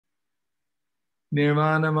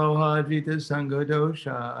Nirvana mohajita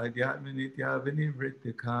sangadosha adhyatma nitya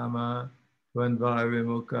vinivritta kama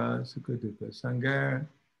dvandva sukaduka sangar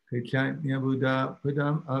kachantya buddha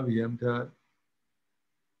padam avyamta.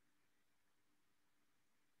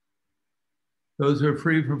 Those who are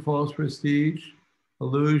free from false prestige,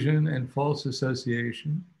 illusion, and false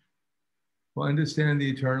association will understand the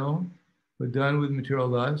eternal, but done with material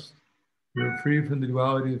lust, who are free from the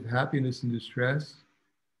duality of happiness and distress,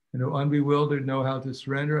 and who unbewildered know how to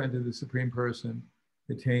surrender unto the Supreme Person,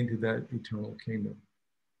 attain to that eternal kingdom.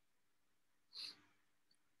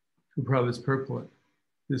 To Prabhupada's purport.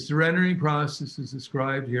 The surrendering process is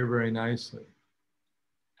described here very nicely.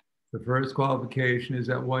 The first qualification is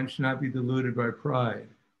that one should not be deluded by pride,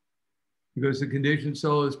 because the conditioned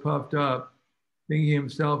soul is puffed up, thinking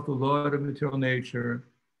himself the Lord of material nature.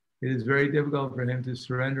 It is very difficult for him to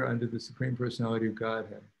surrender unto the Supreme Personality of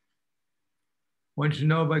Godhead. One should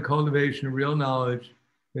know by cultivation of real knowledge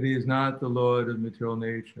that he is not the Lord of material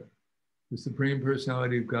nature. The Supreme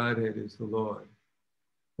Personality of Godhead is the Lord.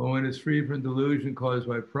 When one is free from delusion caused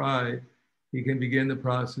by pride, he can begin the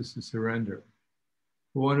process of surrender.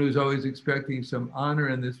 For one who is always expecting some honor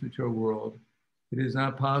in this material world, it is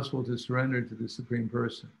not possible to surrender to the Supreme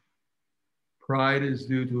Person. Pride is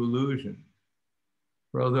due to illusion.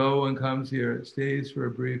 For although one comes here, stays for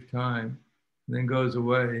a brief time, and then goes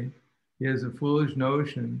away, he has a foolish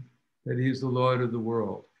notion that he is the Lord of the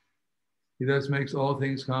world. He thus makes all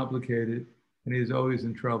things complicated, and he is always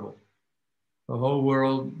in trouble. The whole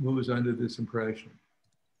world moves under this impression.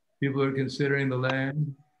 People are considering the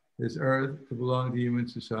land, this earth, to belong to human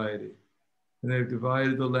society. And they've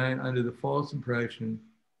divided the land under the false impression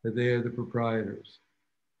that they are the proprietors.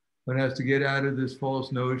 One has to get out of this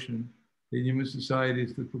false notion that human society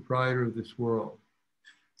is the proprietor of this world.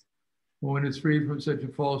 When one is free from such a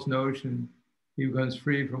false notion, he becomes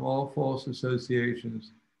free from all false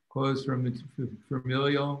associations caused from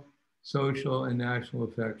familial, social, and national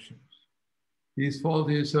affections. These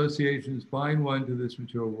faulty associations bind one to this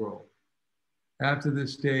material world. After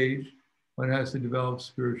this stage, one has to develop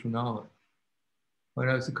spiritual knowledge. One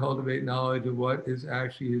has to cultivate knowledge of what is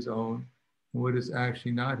actually his own and what is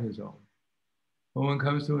actually not his own. When one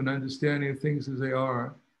comes to an understanding of things as they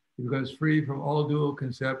are, he becomes free from all dual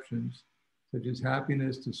conceptions, such as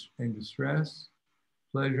happiness and distress,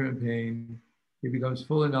 pleasure and pain. He becomes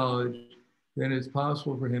full of knowledge. Then it is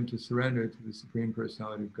possible for him to surrender to the Supreme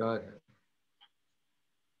Personality of Godhead.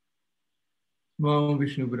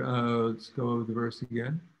 Let's go over the verse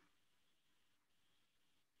again.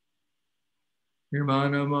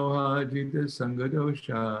 Nirmana moha jita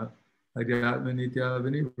sangadosha adhyatma nitya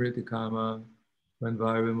vinivritta kama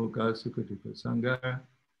vandvara mukha sukaduka sangha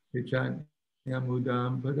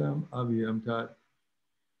vichanyamudam padam avyam tat.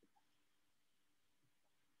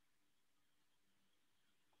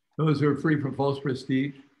 Those who are free from false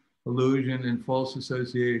prestige, illusion, and false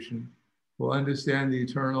association will understand the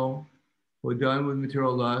eternal, who are done with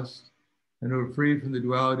material lust, and who are free from the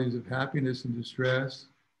dualities of happiness and distress,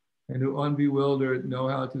 and who unbewildered know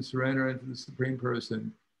how to surrender into the Supreme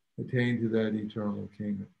Person, attain to that eternal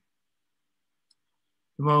kingdom.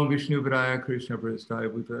 Namo Vishnu Padaya Krishna Prasthaya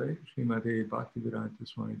Bhutale Srimate Bhaktivedanta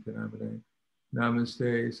Swami Namade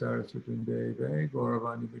Namaste Saraswati Deve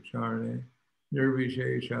Gauravani Vacharane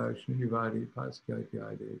Nirvishesha Shunyavadi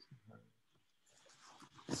Paskatyade.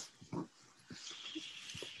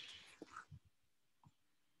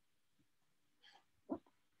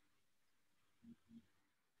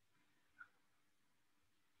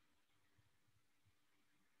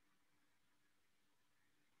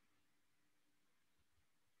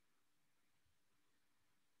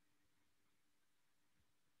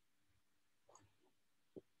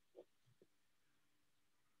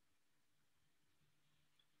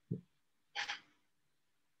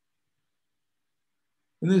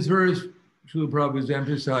 In this verse, Srila Prabhupada is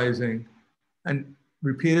emphasizing, and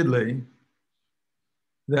repeatedly,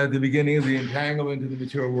 that the beginning of the entanglement of the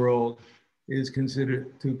material world is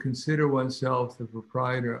to consider oneself the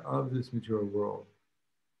proprietor of this material world.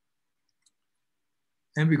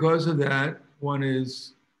 And because of that, one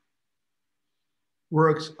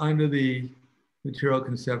works under the material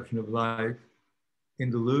conception of life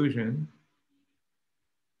in delusion,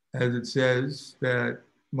 as it says that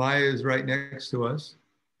Maya is right next to us.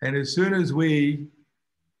 And as soon as we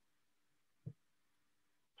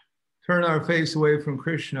turn our face away from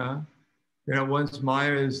Krishna, then at once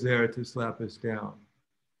Maya is there to slap us down.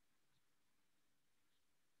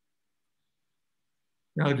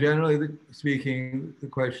 Now, generally speaking, the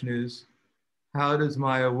question is, how does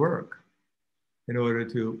Maya work in order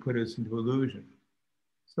to put us into illusion?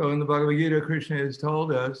 So in the Bhagavad Gita, Krishna has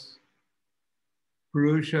told us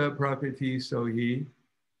Purusha Prakriti Sohi,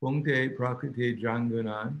 Punkte Prakriti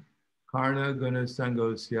Jangunan, Karna Guna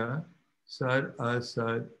Sangosya, Sad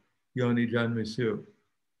Asad Yoni Janmisu.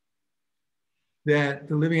 That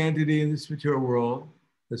the living entity in this material world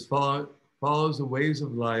follows the ways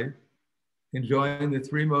of life, enjoying the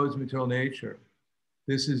three modes of material nature.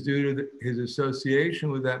 This is due to his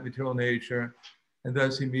association with that material nature, and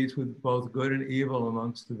thus he meets with both good and evil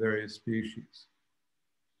amongst the various species.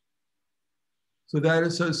 So that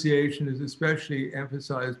association is especially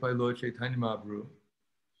emphasized by Lord Chaitanya Mahaprabhu,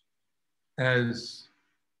 as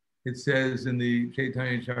it says in the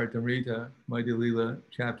Chaitanya Charitamrita, Madhya Lila,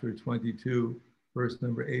 chapter 22, verse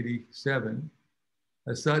number 87,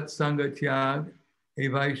 Asat Sangha Tyag E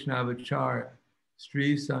Vaishnavacharya,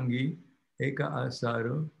 Sri Sangi Eka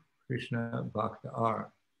Asaru Krishna Bhakta Ar.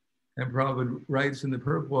 And Prabhupada writes in the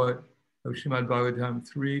purport of Srimad Bhagavatam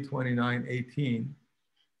 3:29-18,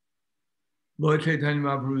 Lord Chaitanya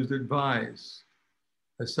Mahaprabhu's advice,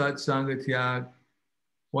 Asat Sangha Tyag,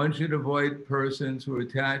 one should avoid persons who are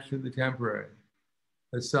attached to the temporary.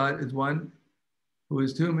 Asat is one who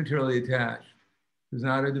is too materially attached, is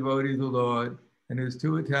not a devotee of the Lord, and is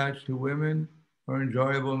too attached to women or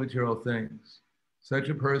enjoyable material things. Such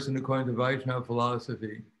a person, according to Vaishnava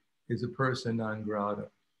philosophy, is a person non grata.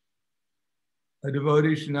 A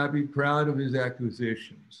devotee should not be proud of his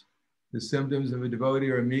acquisitions. The symptoms of a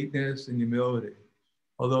devotee are meekness and humility.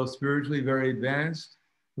 Although spiritually very advanced,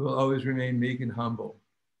 he will always remain meek and humble,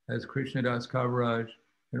 as Krishnadas Kaviraj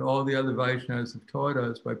and all the other Vaishnavas have taught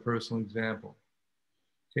us by personal example.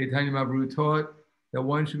 Chaitanya Mahaprabhu taught that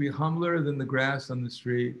one should be humbler than the grass on the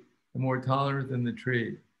street and more tolerant than the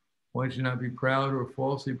tree. One should not be proud or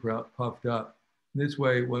falsely puffed up. In this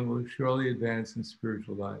way, one will surely advance in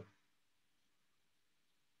spiritual life.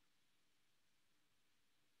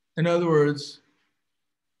 In other words,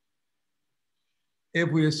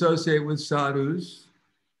 if we associate with sadhus,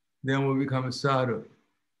 then we'll become a sadhu.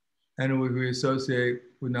 And if we associate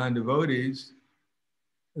with non-devotees,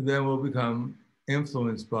 then we'll become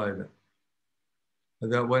influenced by them.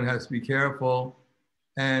 That one has to be careful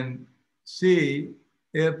and see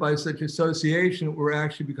if by such association we're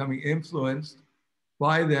actually becoming influenced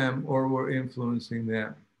by them or we're influencing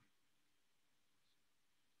them.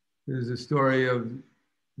 There's a story of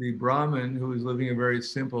the Brahmin who was living a very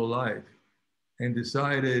simple life and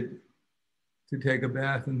decided to take a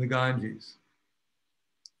bath in the Ganges.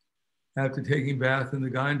 After taking a bath in the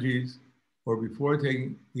Ganges, or before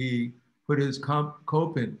taking, he put his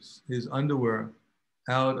kopins, his underwear,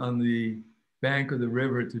 out on the bank of the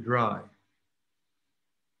river to dry.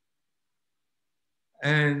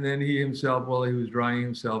 And then he himself, while he was drying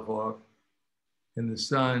himself off in the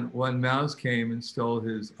sun, one mouse came and stole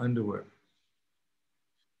his underwear.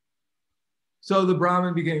 So the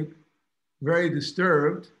Brahmin became very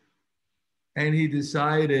disturbed, and he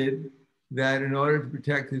decided that in order to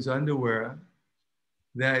protect his underwear,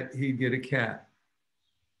 that he'd get a cat.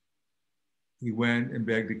 He went and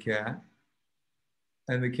begged a cat,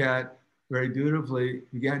 and the cat very dutifully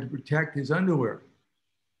began to protect his underwear.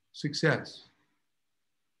 Success.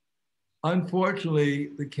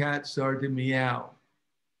 Unfortunately, the cat started to meow.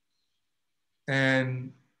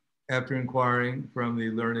 And after inquiring from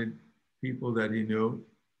the learned people that he knew,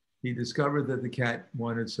 he discovered that the cat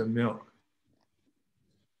wanted some milk.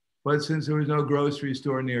 But since there was no grocery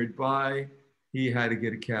store nearby, he had to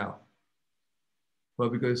get a cow.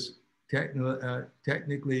 But because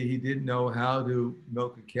technically he didn't know how to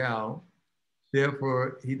milk a cow,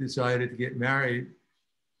 therefore he decided to get married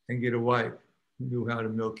and get a wife who knew how to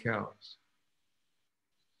milk cows.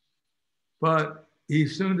 But he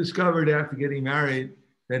soon discovered after getting married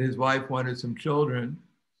that his wife wanted some children,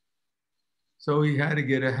 so he had to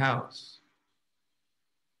get a house.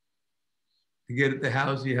 To get at the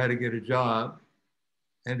house, he had to get a job,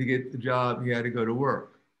 and to get the job, he had to go to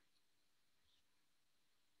work.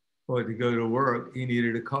 But to go to work, he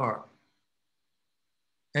needed a car.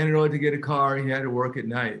 And in order to get a car, he had to work at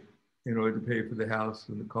night in order to pay for the house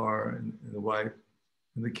and the car and the wife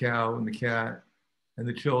and the cow and the cat and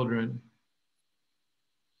the children.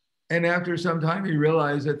 And after some time, he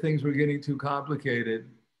realized that things were getting too complicated,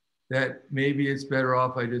 that maybe it's better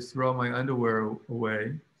off I just throw my underwear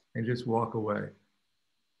away and just walk away.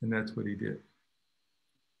 And that's what he did.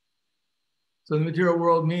 So the material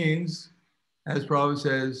world means, as Prabhupada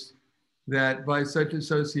says, that by such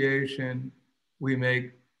association, we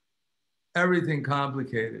make everything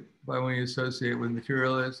complicated. By when you associate with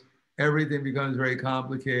materialists, everything becomes very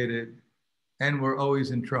complicated and we're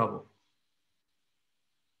always in trouble.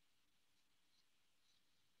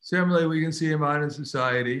 Similarly, we can see in modern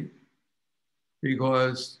society,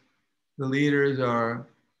 because the leaders are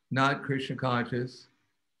not Krishna conscious,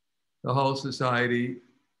 the whole society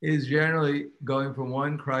is generally going from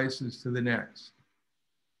one crisis to the next,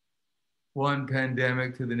 one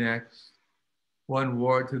pandemic to the next, one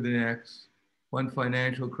war to the next, one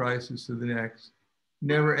financial crisis to the next,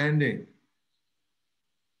 never ending.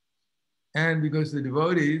 And because the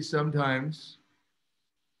devotees sometimes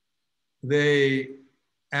they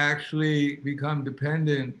actually become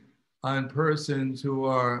dependent on persons who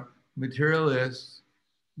are materialists,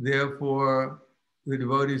 therefore the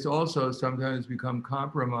devotees also sometimes become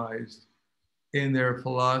compromised in their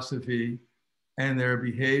philosophy and their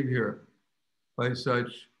behavior by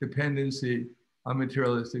such dependency on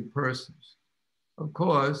materialistic persons. Of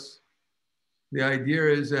course, the idea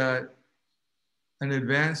is that an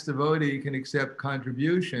advanced devotee can accept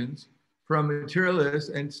contributions from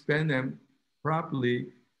materialists and spend them properly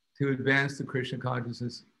to advance the Krishna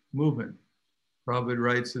consciousness movement. Prabhupada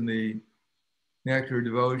writes in the Nectar of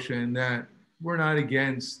Devotion that we're not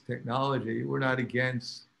against technology. We're not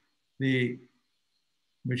against the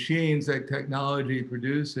machines that technology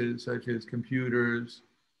produces, such as computers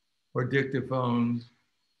or dictaphones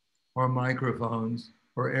or microphones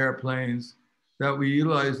or airplanes, that we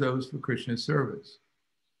utilize those for Krishna service.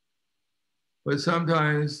 But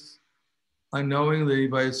sometimes, unknowingly,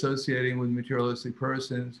 by associating with materialistic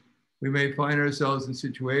persons, we may find ourselves in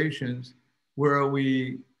situations where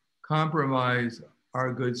we compromise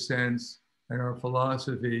our good sense and our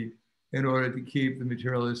philosophy in order to keep the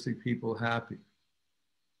materialistic people happy.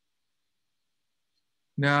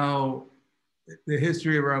 Now, the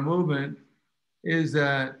history of our movement is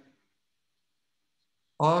that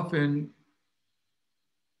often,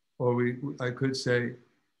 or I could say,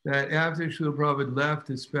 that after Srila Prabhupada left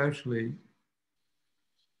especially,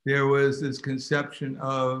 there was this conception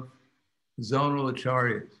of zonal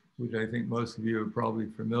acharyas, which I think most of you are probably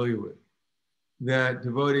familiar with, that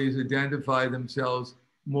devotees identify themselves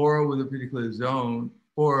more with a particular zone,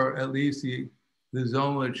 or at least the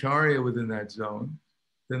zonal acharya within that zone,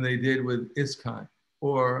 than they did with ISKCON,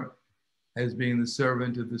 or as being the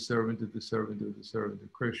servant of the servant of the servant of the servant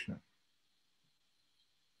of Krishna.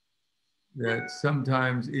 That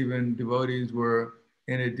sometimes even devotees were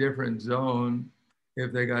in a different zone.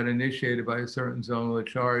 If they got initiated by a certain zonal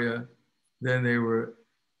acharya, then they were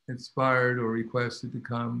inspired or requested to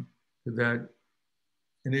come to that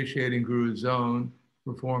initiating guru zone,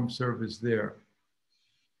 perform service there.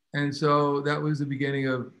 And so that was the beginning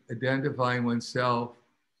of identifying oneself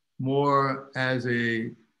more as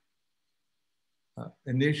a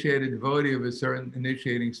initiated devotee of a certain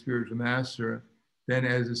initiating spiritual master than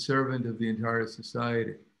as a servant of the entire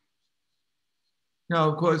society. Now,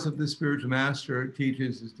 of course, if the spiritual master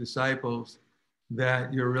teaches his disciples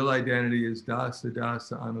that your real identity is dasa,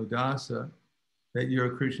 dasa, anudasa, that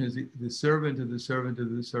you're Krishna's, the servant of the servant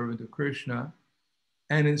of the servant of Krishna,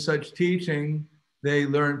 and in such teaching, they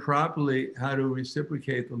learn properly how to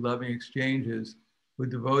reciprocate the loving exchanges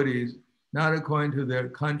with devotees, not according to their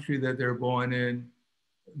country that they're born in,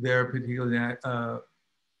 their particular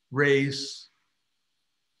race,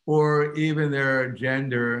 or even their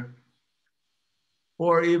gender,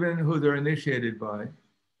 or even who they're initiated by,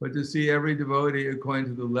 but to see every devotee according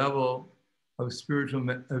to the level of spiritual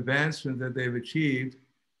advancement that they've achieved,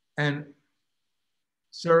 and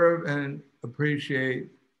serve and appreciate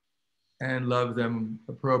and love them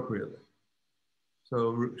appropriately.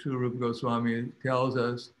 So Srila Rupa Goswami tells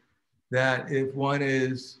us that if one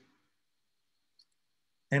is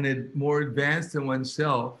more advanced than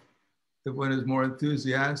oneself, if one is more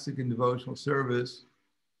enthusiastic in devotional service,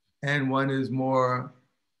 and one is more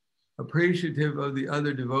appreciative of the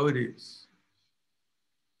other devotees,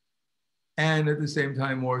 and at the same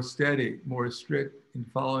time more steady, more strict in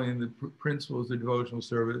following the principles of devotional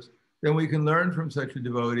service, then we can learn from such a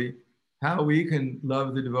devotee how we can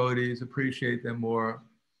love the devotees, appreciate them more,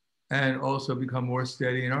 and also become more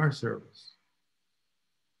steady in our service,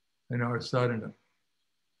 in our sadhana.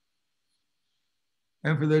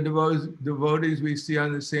 And for the devotees we see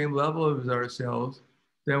on the same level as ourselves,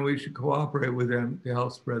 then we should cooperate with them to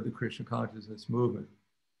help spread the Krishna consciousness movement.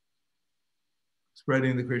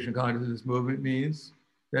 Spreading the Krishna consciousness movement means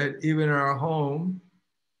that even in our home,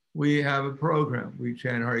 we have a program. We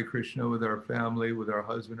chant Hare Krishna with our family, with our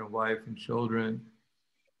husband and wife and children,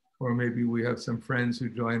 or maybe we have some friends who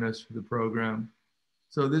join us for the program.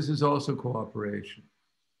 So this is also cooperation,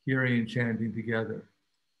 hearing and chanting together.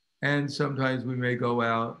 And sometimes we may go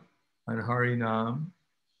out on Harinam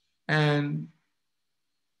and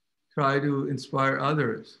try to inspire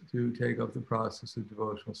others to take up the process of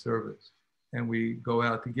devotional service. And we go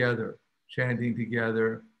out together, chanting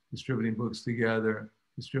together, distributing books together,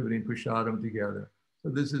 distributing prasadam together. So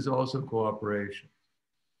this is also cooperation.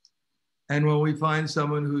 And when we find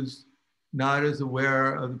someone who's not as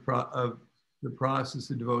aware of the process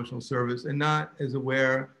of devotional service and not as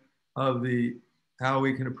aware of how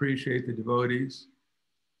we can appreciate the devotees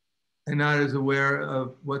and not as aware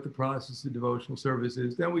of what the process of devotional service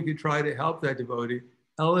is, then we can try to help that devotee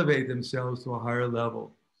elevate themselves to a higher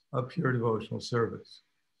level of pure devotional service.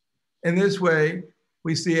 In this way,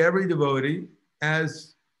 we see every devotee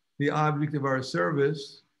as the object of our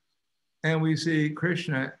service, and we see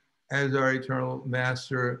Krishna as our eternal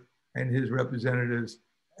master and his representatives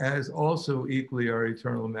as also equally our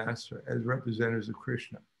eternal master, as representatives of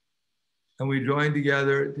Krishna. And we join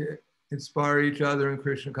together to inspire each other in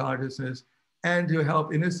Krishna consciousness and to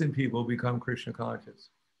help innocent people become Krishna conscious.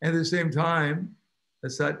 And at the same time,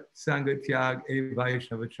 Sat Sanga Tyag E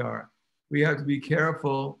Vaishnavachara. We have to be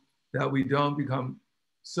careful that we don't become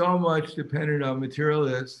so much dependent on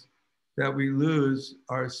materialists that we lose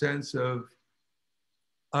our sense of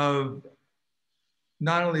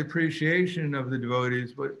not only appreciation of the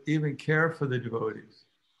devotees, but even care for the devotees.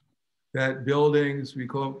 That buildings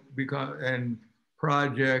become and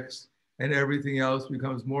projects and everything else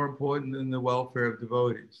becomes more important than the welfare of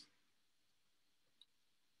devotees.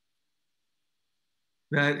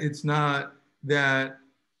 That it's not that,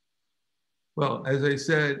 well, as I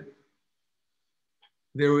said,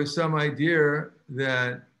 there was some idea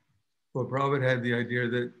that, well, Prabhupada had the idea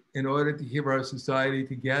that in order to keep our society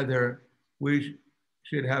together, we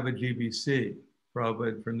should have a GBC.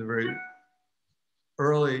 Prabhupada, from the very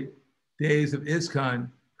early days of ISKCON,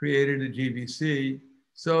 created a GBC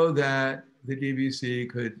so that the GBC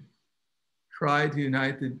could try to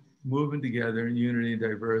unite the movement together in unity and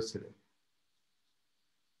diversity.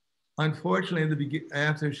 Unfortunately,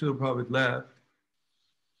 after Srila Prabhupada left,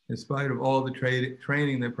 in spite of all the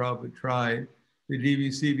training that Prabhupada tried, the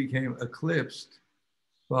GBC became eclipsed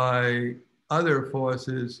by other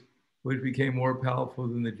forces which became more powerful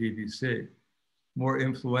than the GBC, more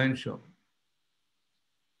influential.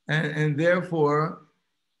 And therefore,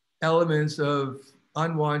 elements of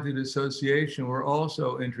unwanted association were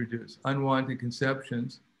also introduced. Unwanted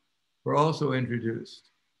conceptions were also introduced,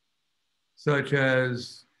 such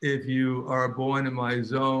as if you are born in my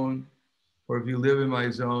zone, or if you live in my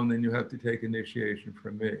zone, then you have to take initiation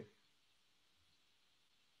from me.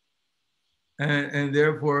 And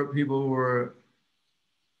therefore, people were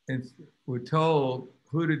told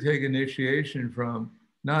who to take initiation from,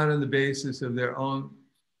 not on the basis of their own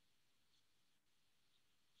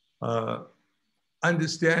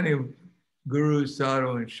understanding of Guru,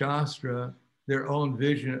 Sadhu, and Shastra, their own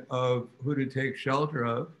vision of who to take shelter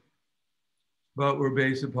of, but were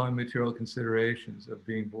based upon material considerations of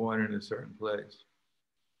being born in a certain place.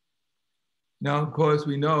 Now, of course,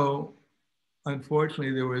 we know,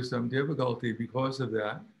 unfortunately, there was some difficulty because of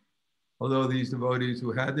that, although these devotees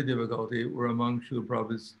who had the difficulty were among Srila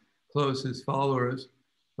Prabhupada's closest followers.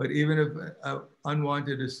 But even if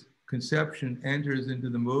unwanted conception enters into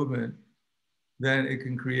the movement, then it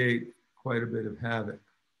can create quite a bit of havoc.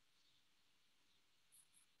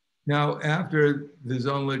 Now, after the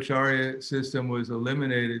Zonalacharya system was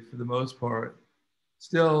eliminated for the most part,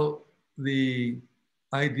 still the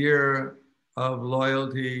idea of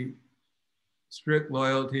loyalty, strict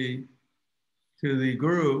loyalty to the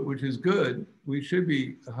Guru, which is good. We should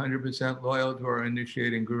be 100% loyal to our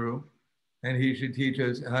initiating Guru, and he should teach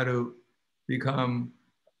us how to become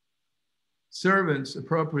servants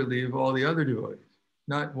appropriately of all the other devotees,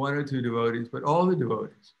 not one or two devotees, but all the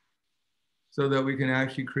devotees, so that we can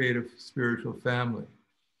actually create a spiritual family.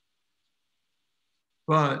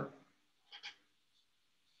 But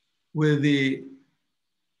with the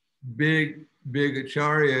big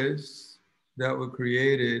acharyas that were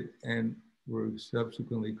created and were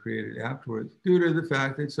subsequently created afterwards, due to the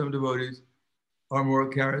fact that some devotees are more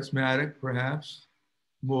charismatic, perhaps,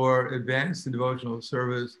 more advanced in devotional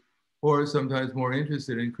service, or sometimes more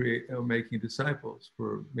interested in making disciples,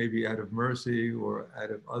 for maybe out of mercy or out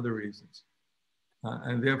of other reasons.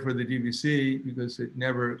 And therefore the GBC, because it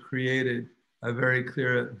never created a very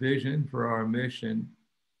clear vision for our mission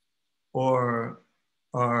or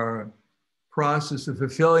our process of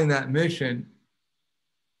fulfilling that mission,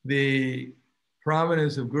 the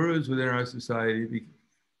prominence of gurus within our society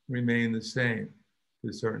remained the same to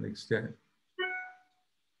a certain extent.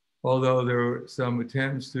 Although there were some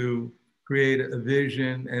attempts to create a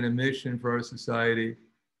vision and a mission for our society,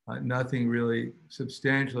 nothing really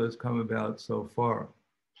substantial has come about so far.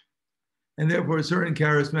 And therefore, certain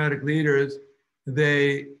charismatic leaders,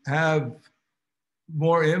 they have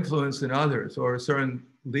more influence than others, or certain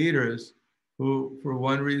leaders who, for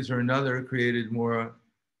one reason or another, created more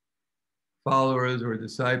followers or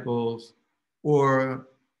disciples, or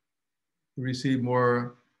receive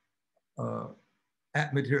more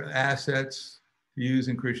material assets to use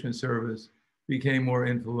in Krishna service, became more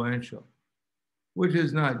influential, which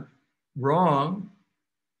is not wrong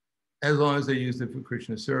as long as they use it for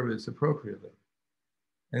Krishna service appropriately.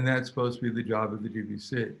 And that's supposed to be the job of the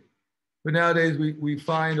GBC. But nowadays we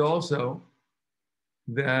find also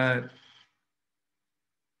that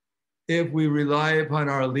if we rely upon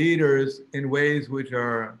our leaders in ways which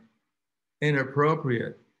are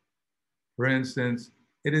inappropriate, for instance,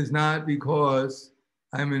 it is not because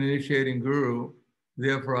I'm an initiating guru,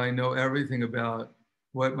 therefore I know everything about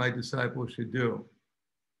what my disciples should do.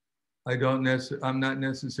 I'm not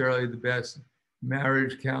necessarily the best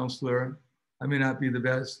marriage counselor. I may not be the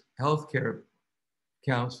best healthcare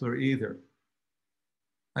counselor either.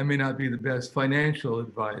 I may not be the best financial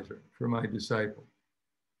advisor for my disciple.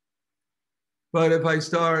 But if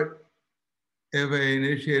an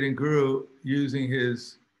initiating guru using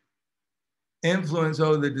his influence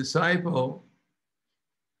over the disciple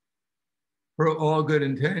for all good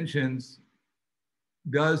intentions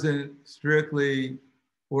doesn't strictly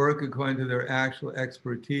work according to their actual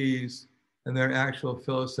expertise and their actual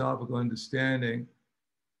philosophical understanding,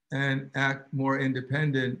 and act more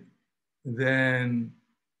independent than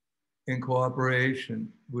in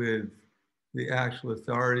cooperation with the actual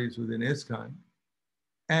authorities within ISKCON.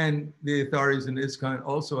 And the authorities in ISKCON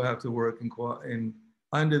also have to work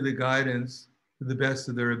under the guidance to the best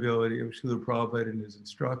of their ability of Srila Prabhupada and his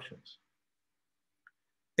instructions.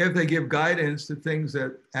 If they give guidance to things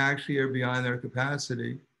that actually are beyond their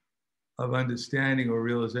capacity of understanding or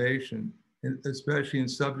realization, especially in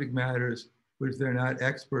subject matters which they're not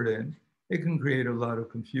expert in, it can create a lot of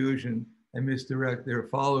confusion and misdirect their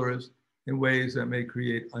followers in ways that may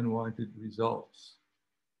create unwanted results.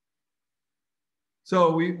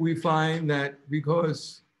 So we find that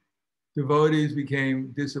because devotees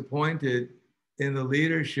became disappointed in the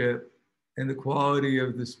leadership and the quality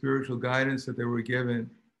of the spiritual guidance that they were given,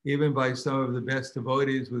 even by some of the best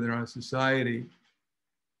devotees within our society,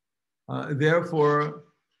 therefore,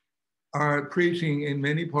 our preaching in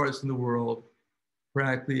many parts of the world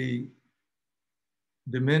practically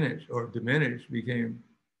became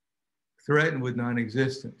threatened with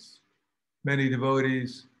non-existence. Many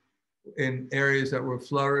devotees in areas that were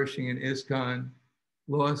flourishing in ISKCON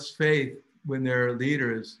lost faith when their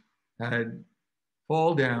leaders had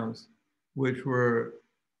fall downs, which were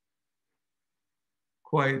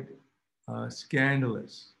quite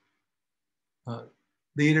scandalous.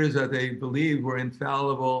 Leaders that they believed were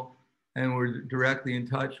infallible and were directly in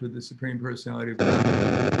touch with the Supreme Personality of God.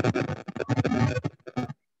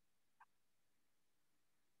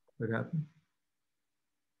 What happened?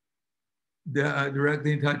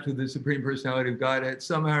 Directly in touch with the Supreme Personality of Godhead,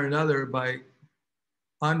 somehow or another, by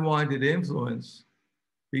unwanted influence,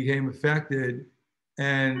 became affected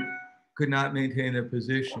and could not maintain their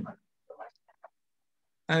position.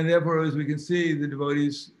 And therefore, as we can see, the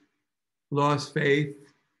devotees lost faith,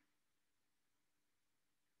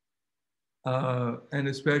 and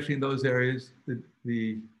especially in those areas,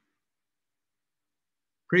 the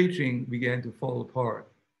preaching began to fall apart.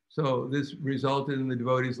 So this resulted in the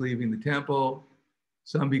devotees leaving the temple,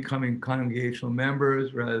 some becoming congregational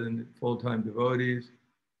members rather than full-time devotees,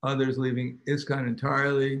 others leaving ISKCON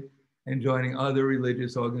entirely and joining other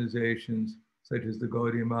religious organizations such as the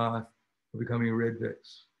Gaudiya Math, or becoming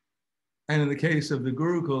Ritviks. And in the case of the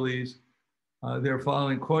Gurukulis, they're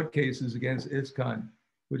filing court cases against ISKCON,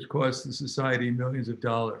 which cost the society millions of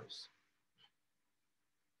dollars.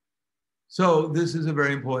 So this is a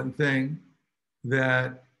very important thing,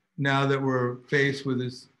 that now that we're faced with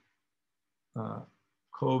this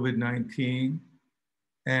COVID-19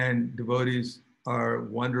 and devotees are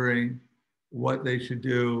wondering what they should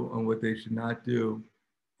do and what they should not do,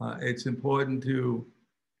 it's important to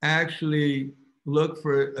actually look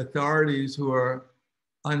for authorities who are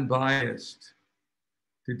unbiased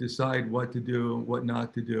to decide what to do and what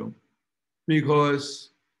not to do. Because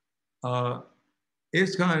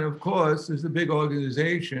ISKCON, of course, is a big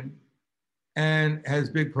organization and has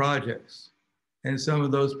big projects. And some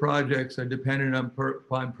of those projects are dependent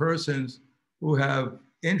upon persons who have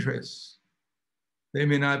interests. They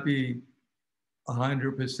may not be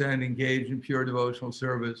 100% engaged in pure devotional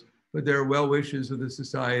service, but they're well-wishers of the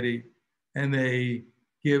society, and they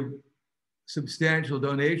give substantial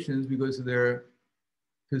donations because of their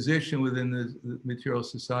position within the material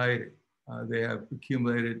society. They have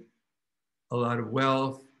accumulated a lot of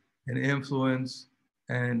wealth and influence,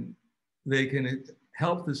 and they can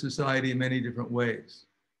help the society in many different ways.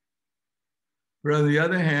 But on the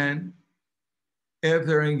other hand, if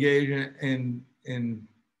they're engaged in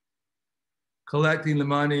collecting the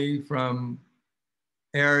money from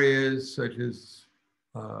areas such as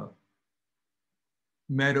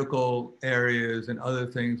medical areas and other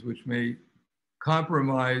things which may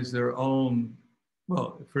compromise their own,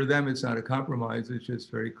 well, for them it's not a compromise, it's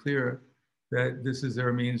just very clear that this is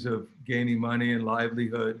their means of gaining money and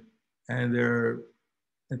livelihood, and they're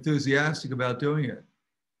enthusiastic about doing it.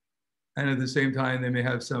 And at the same time, they may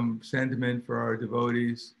have some sentiment for our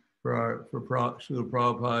devotees, for Srila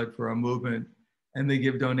Prabhupada, for our movement, and they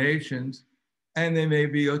give donations, and they may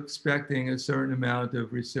be expecting a certain amount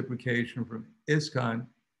of reciprocation from ISKCON,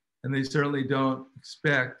 and they certainly don't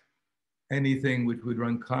expect anything which would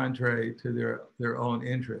run contrary to their own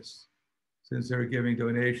interests, since they're giving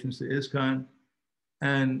donations to ISKCON,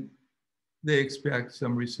 and they expect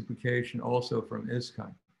some reciprocation also from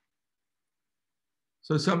ISKCON.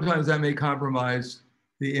 So sometimes that may compromise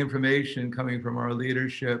the information coming from our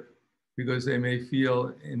leadership, because they may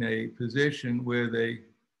feel in a position where they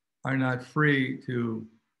are not free to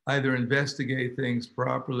either investigate things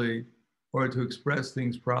properly or to express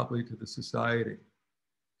things properly to the society.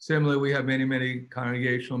 Similarly, we have many, many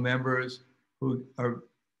congregational members who are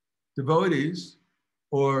devotees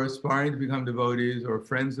or aspiring to become devotees or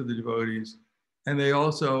friends of the devotees. And they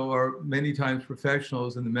also are many times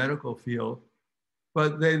professionals in the medical field,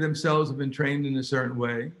 but they themselves have been trained in a certain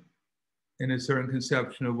way, in a certain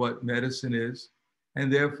conception of what medicine is,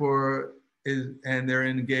 and therefore they're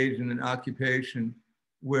engaged in an occupation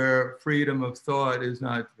where freedom of thought is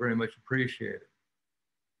not very much appreciated.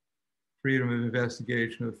 Freedom of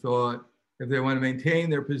investigation of thought. If they want to maintain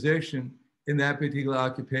their position in that particular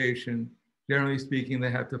occupation, generally speaking,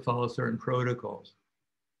 they have to follow certain protocols.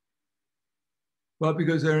 But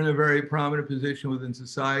because they're in a very prominent position within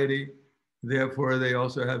society, therefore they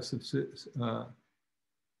also have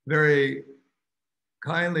very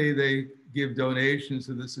kindly, they give donations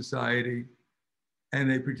to the society and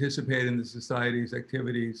they participate in the society's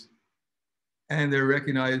activities, and they're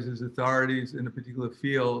recognized as authorities in a particular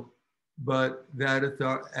field, but that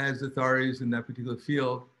as authorities in that particular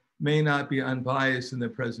field may not be unbiased in their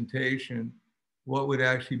presentation, what would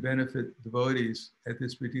actually benefit devotees at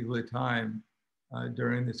this particular time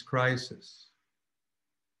during this crisis.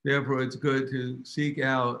 Therefore, it's good to seek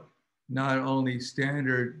out not only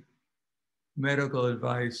standard medical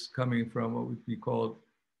advice coming from what would be called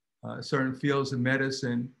certain fields of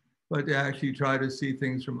medicine, but to actually try to see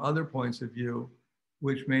things from other points of view,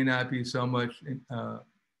 which may not be so much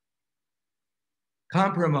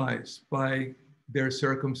compromised by their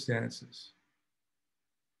circumstances.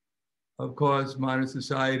 Of course, modern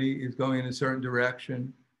society is going in a certain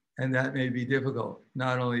direction, and that may be difficult.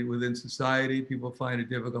 Not only within society, people find it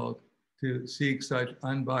difficult to seek such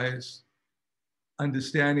unbiased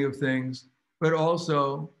understanding of things, but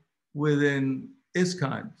also within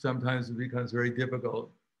ISKCON. Sometimes it becomes very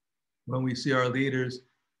difficult when we see our leaders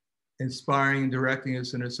inspiring and directing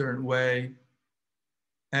us in a certain way,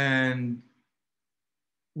 and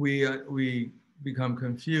we become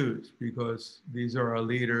confused because these are our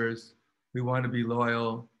leaders. We want to be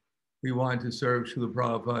loyal. We want to serve Srila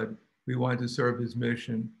Prabhupada. We want to serve his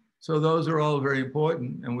mission. So those are all very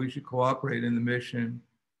important, and we should cooperate in the mission,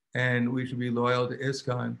 and we should be loyal to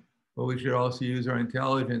ISKCON, but we should also use our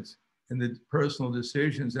intelligence in the personal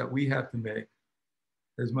decisions that we have to make,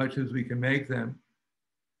 as much as we can make them,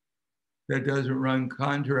 that doesn't run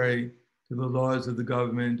contrary to the laws of the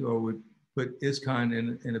government or would put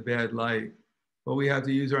ISKCON in a bad light. But we have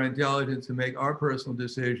to use our intelligence to make our personal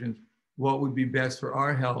decisions, what would be best for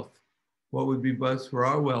our health, what would be best for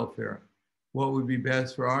our welfare, what would be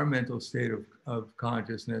best for our mental state of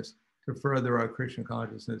consciousness to further our Krishna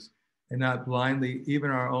consciousness, and not blindly, even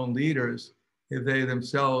our own leaders, if they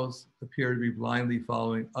themselves appear to be blindly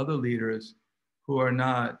following other leaders who are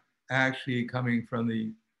not actually coming from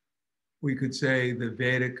the, we could say, the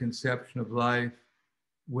Vedic conception of life,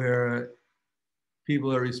 where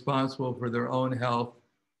people are responsible for their own health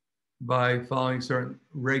by following certain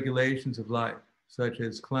regulations of life, such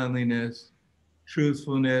as cleanliness,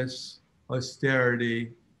 truthfulness,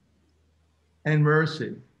 austerity, and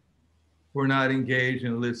mercy. We're not engaged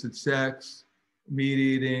in illicit sex, meat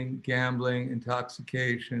eating, gambling,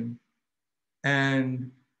 intoxication, and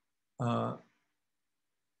I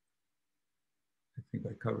think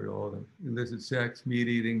I covered all of them: illicit sex, meat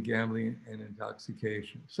eating, gambling, and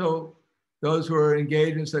intoxication. So those who are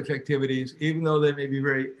engaged in such activities, even though they may be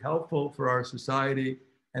very helpful for our society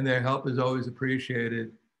and their help is always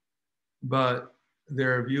appreciated, but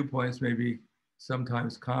their viewpoints may be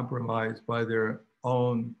sometimes compromised by their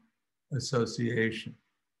own association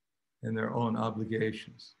and their own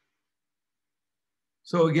obligations.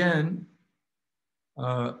 So again,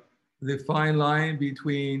 the fine line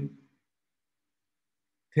between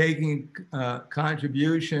taking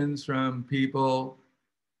contributions from people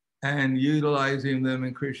and utilizing them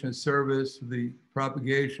in Krishna's service for the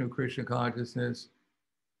propagation of Krishna consciousness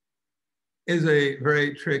is a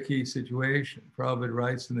very tricky situation. Prabhupada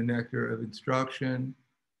writes in the Nectar of Instruction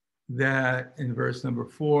that in verse number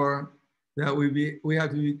 4, that we have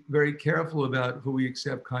to be very careful about who we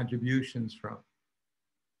accept contributions from,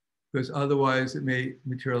 because otherwise it may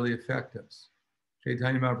materially affect us.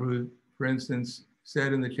 Chaitanya Mahaprabhu, for instance,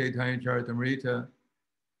 said in the Chaitanya Charitamrita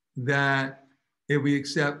that if we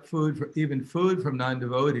accept food, even food from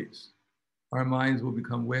non-devotees, our minds will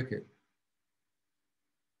become wicked.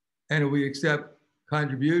 And if we accept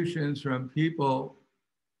contributions from people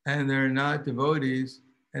and they're not devotees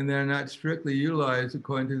and they're not strictly utilized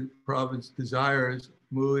according to Prabhupada's desires,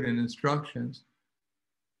 mood, and instructions,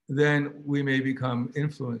 then we may become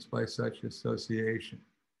influenced by such association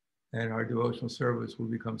and our devotional service will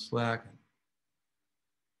become slackened.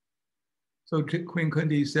 So Queen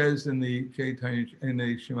Kunti says in the Chaitanya, in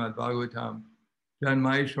the Srimad Bhagavatam,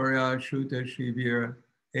 Janmaishwarya Shruta Shivir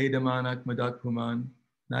Edamanak Madak Puman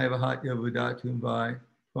Naivahatya Vudatum Vai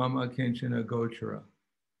Tvam Akinchana Gochara.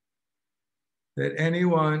 That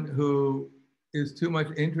anyone who is too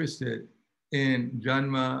much interested in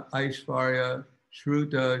Janma, Aishvarya,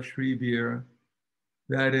 Shruta, Shrivir,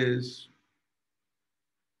 that is,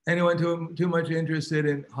 anyone too much interested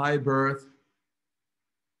in high birth,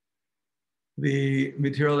 the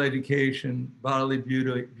material education, bodily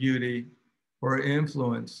beauty, or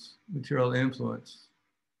influence, material influence,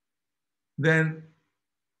 then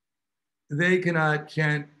they cannot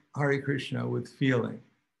chant Hare Krishna with feeling.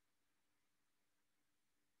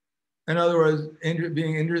 In other words,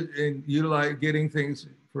 being interested in getting things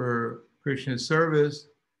for Krishna's service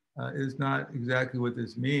is not exactly what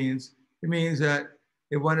this means. It means that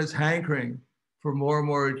if one is hankering for more and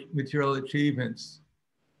more material achievements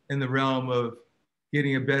in the realm of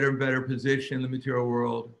getting a better and better position in the material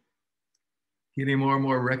world, getting more and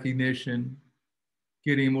more recognition,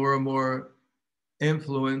 getting more and more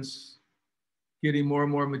influence, getting more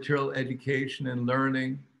and more material education and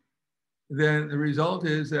learning, then the result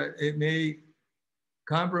is that it may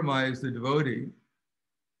compromise the devotee.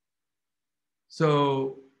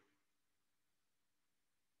 So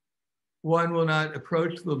one will not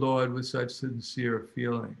approach the Lord with such sincere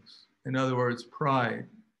feelings. In other words, pride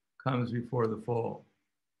comes before the fall.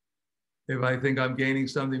 If I think I'm gaining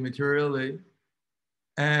something materially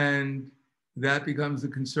and that becomes the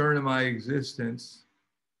concern of my existence,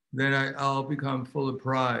 then I'll become full of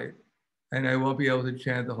pride and I won't be able to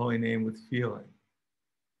chant the holy name with feeling.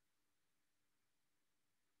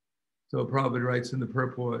 So Prabhupada writes in the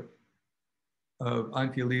purport of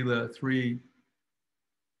Antya Lila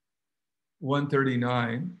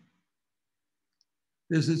 3:139,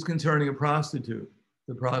 this is concerning a prostitute.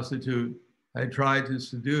 The prostitute had tried to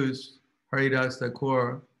seduce Haridas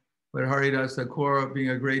Thakur, but Haridas Thakur, being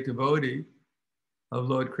a great devotee of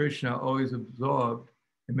Lord Krishna, always absorbed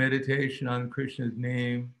in meditation on Krishna's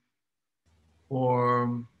name,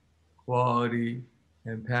 form, quality,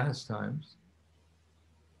 and pastimes,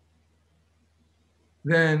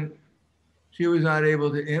 then she was not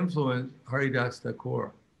able to influence Haridas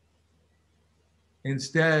Thakur.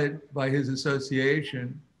 Instead, by his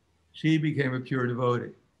association, she became a pure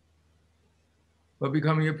devotee. But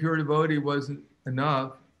becoming a pure devotee wasn't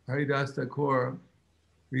enough. Haridas Thakur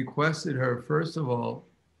requested her, first of all,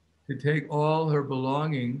 to take all her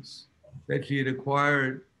belongings that she had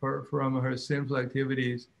acquired from her sinful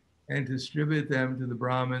activities and distribute them to the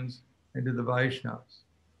Brahmins and to the Vaishnavas.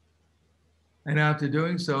 And after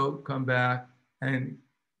doing so, come back and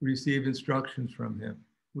receive instructions from him,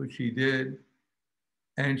 which she did.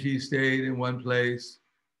 And she stayed in one place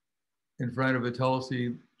in front of a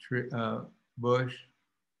Tulsi bush.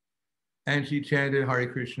 And she chanted Hare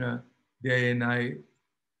Krishna day and night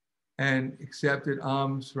and accepted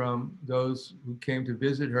alms from those who came to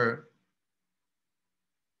visit her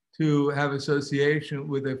to have association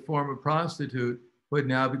with a former prostitute who had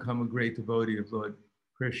now become a great devotee of Lord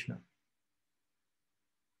Krishna.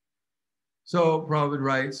 So Prabhupada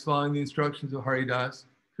writes, following the instructions of Haridas,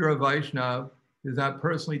 pure Vaishnava does not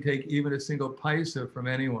personally take even a single paisa from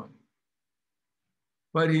anyone,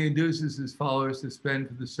 but he induces his followers to spend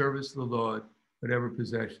for the service of the Lord whatever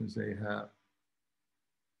possessions they have.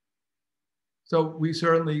 So we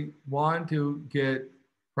certainly want to get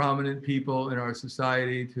prominent people in our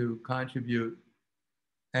society to contribute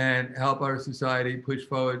and help our society push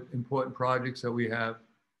forward important projects that we have,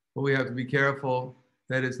 but we have to be careful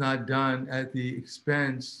that it's not done at the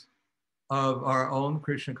expense of our own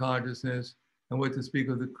Krishna consciousness and what to speak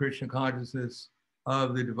of the Krishna consciousness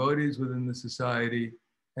of the devotees within the society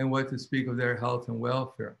and what to speak of their health and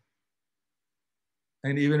welfare.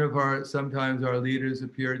 And even if sometimes our leaders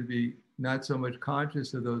appear to be not so much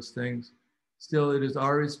conscious of those things, still it is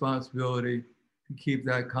our responsibility to keep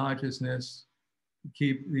that consciousness, to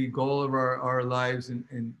keep the goal of our lives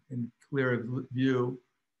in clear view,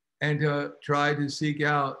 and to try to seek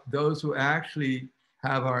out those who actually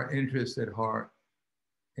have our interests at heart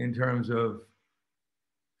in terms of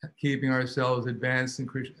keeping ourselves advancing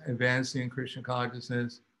in Krishna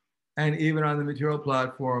consciousness. And even on the material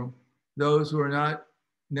platform, those who are not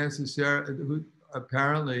necessarily, who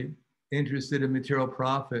apparently interested in material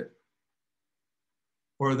profit,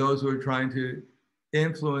 or those who are trying to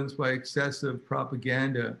influence by excessive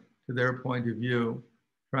propaganda to their point of view,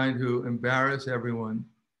 trying to embarrass everyone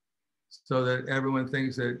so that everyone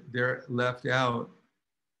thinks that they're left out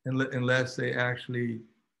unless they actually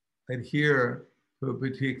adhere to a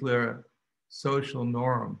particular social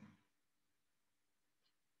norm.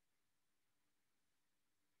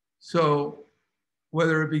 So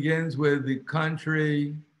whether it begins with the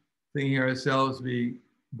country, thinking ourselves to be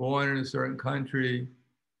born in a certain country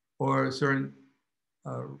or a certain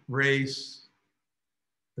race,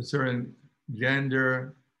 a certain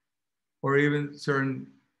gender, or even certain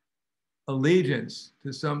allegiance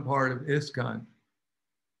to some part of ISKCON,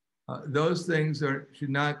 those things should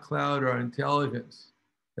not cloud our intelligence.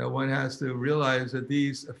 That one has to realize that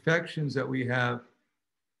these affections that we have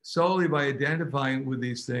solely by identifying with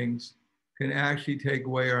these things can actually take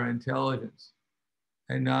away our intelligence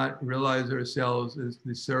and not realize ourselves as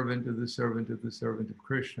the servant of the servant of the servant of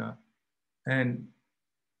Krishna. And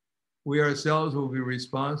we ourselves will be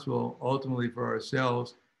responsible ultimately for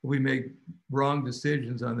ourselves if we make wrong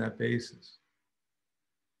decisions on that basis.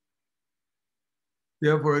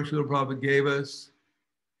 Therefore, Srila Prabhupada gave us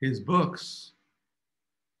his books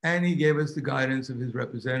and he gave us the guidance of his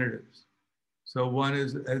representatives. So one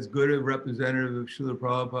is as good a representative of Srila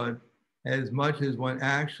Prabhupada as much as one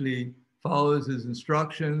actually follows his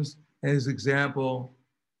instructions and his example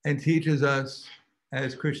and teaches us,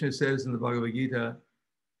 as Krishna says in the Bhagavad Gita,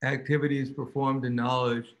 activities performed in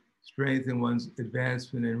knowledge strengthen one's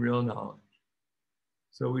advancement in real knowledge.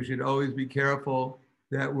 So we should always be careful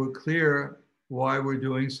that we're clear why we're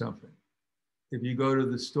doing something. If you go to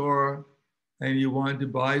the store and you want to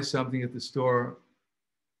buy something at the store,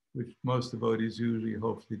 which most devotees usually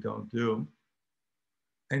hopefully don't do,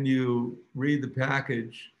 and you read the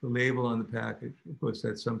package, the label on the package, of course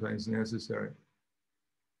that's sometimes necessary,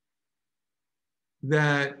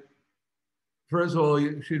 that first of all,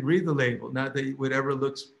 you should read the label, not that whatever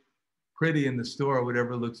looks pretty in the store,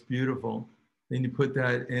 whatever looks beautiful, then you put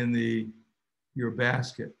that in your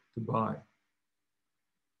basket to buy.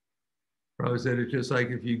 Prabhupada said it's just like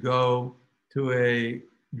if you go to a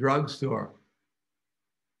drugstore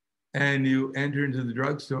and you enter into the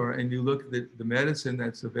drugstore and you look at the medicine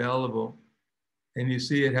that's available and you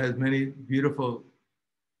see it has many beautiful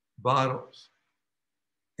bottles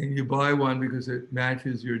and you buy one because it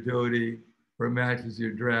matches your dhoti or matches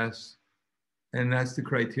your dress, and that's the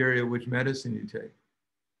criteria which medicine you take.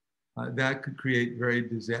 That could create very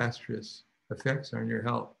disastrous effects on your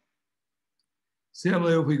health.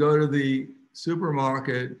 Similarly, if we go to the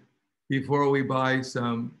supermarket before we buy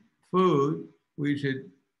some food, we should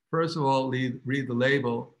first of all read the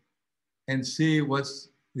label and see what's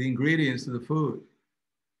the ingredients of the food.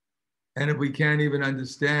 And if we can't even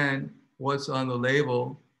understand what's on the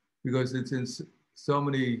label because it's in so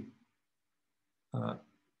many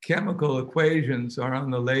chemical equations are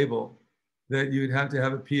on the label that you'd have to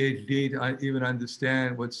have a PhD to even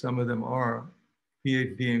understand what some of them are,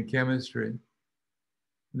 PhD in chemistry.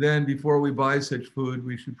 Then before we buy such food,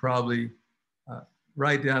 we should probably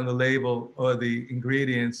write down the label or the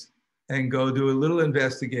ingredients and go do a little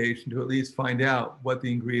investigation to at least find out what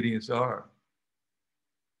the ingredients are.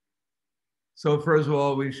 So first of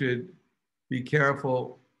all, we should be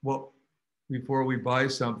careful before we buy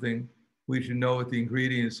something, we should know what the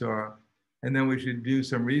ingredients are. And then we should do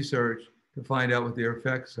some research to find out what their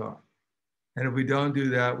effects are. And if we don't do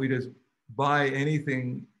that, we just buy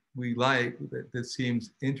anything we like that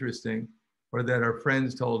seems interesting or that our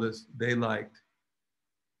friends told us they liked.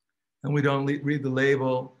 And we don't read the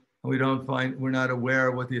label and we're not aware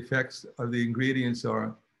of what the effects of the ingredients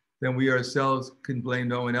are, then we ourselves can blame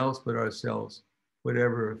no one else but ourselves,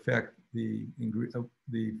 whatever effect the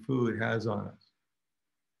food has on us.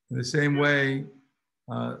 In the same way,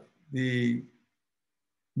 the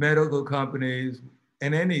medical companies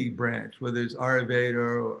in any branch, whether it's Ayurveda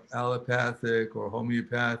or allopathic or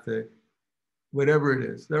homeopathic, whatever it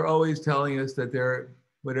is. They're always telling us that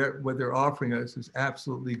what they're offering us is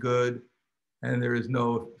absolutely good and there is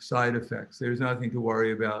no side effects. There's nothing to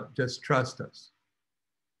worry about. Just trust us.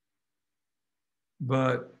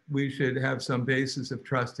 But we should have some basis of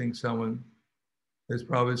trusting someone. As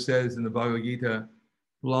Prabhupada says in the Bhagavad Gita,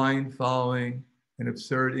 blind following and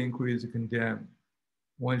absurd inquiries are condemned.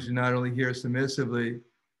 One should not only hear submissively,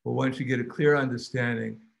 but one should get a clear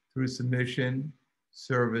understanding through submission,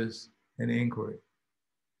 service, and inquiry.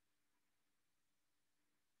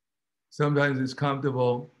 Sometimes it's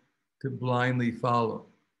comfortable to blindly follow.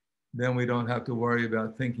 Then we don't have to worry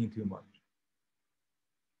about thinking too much.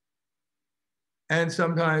 And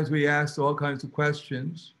sometimes we ask all kinds of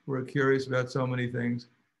questions. We're curious about so many things,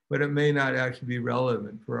 but it may not actually be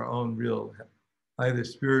relevant for our own real, either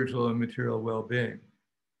spiritual or material well-being.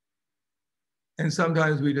 And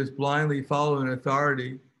sometimes we just blindly follow an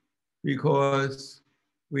authority because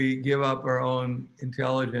we give up our own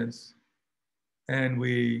intelligence and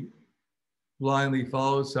we blindly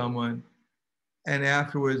follow someone. And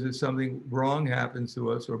afterwards, if something wrong happens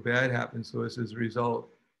to us or bad happens to us as a result,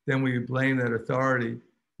 then we blame that authority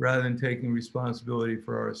rather than taking responsibility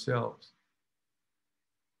for ourselves.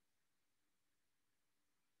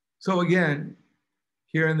 So again,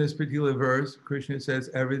 here in this particular verse, Krishna says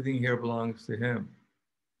everything here belongs to him.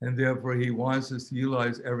 And therefore he wants us to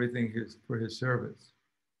utilize everything for his service.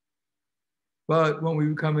 But when we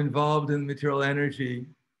become involved in material energy,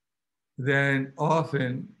 then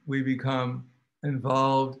often we become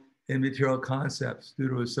involved in material concepts due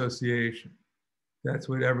to association. That's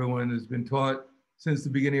what everyone has been taught since the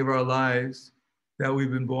beginning of our lives, that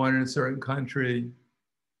we've been born in a certain country,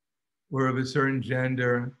 we're of a certain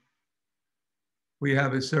gender, we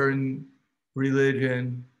have a certain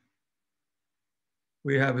religion,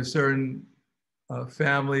 we have a certain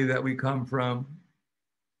family that we come from.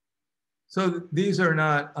 So these are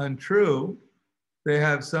not untrue. They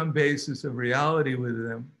have some basis of reality with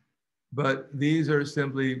them, but these are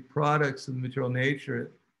simply products of the material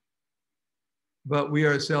nature. But we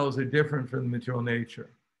ourselves are different from the material nature.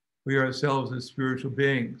 We ourselves are spiritual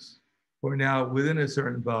beings who are now within a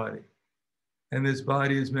certain body. And this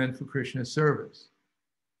body is meant for Krishna's service.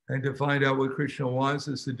 And to find out what Krishna wants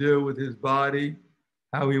us to do with his body,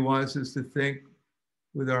 how he wants us to think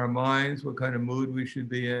with our minds, what kind of mood we should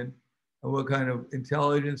be in, and what kind of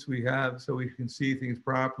intelligence we have so we can see things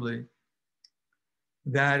properly,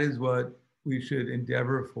 that is what we should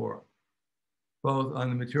endeavor for, both on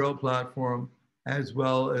the material platform as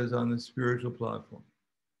well as on the spiritual platform.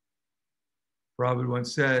 Prabhupada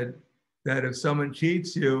once said that if someone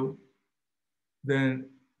cheats you, then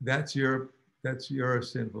that's a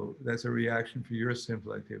reaction for your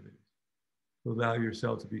sinful activities, to allow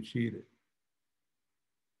yourself to be cheated.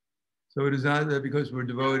 So it is not that because we're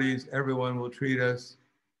devotees, everyone will treat us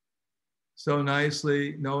so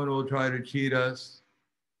nicely, no one will try to cheat us,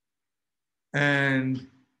 and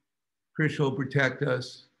Krishna will protect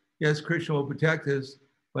us. Yes, Krishna will protect us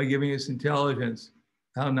by giving us intelligence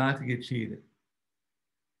how not to get cheated.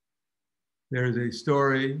 There's a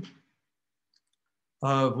story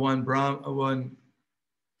of one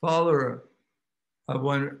follower of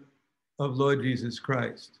Lord Jesus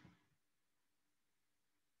Christ.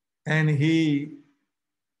 And he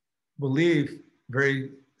believed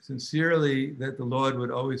very sincerely that the Lord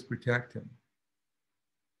would always protect him.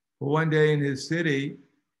 But one day in his city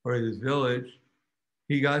or his village,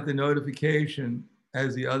 he got the notification,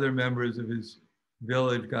 as the other members of his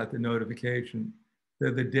village got the notification,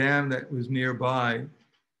 that the dam that was nearby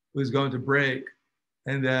was going to break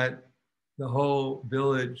and that the whole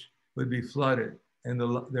village would be flooded and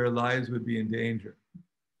their lives would be in danger.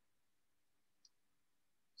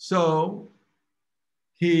 So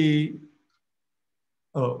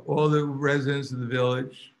all the residents of the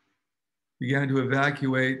village began to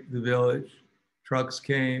evacuate the village. Trucks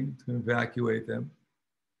came to evacuate them.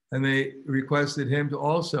 And they requested him to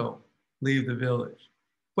also leave the village.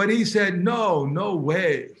 But he said, no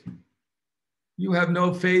way. You have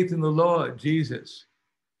no faith in the Lord, Jesus.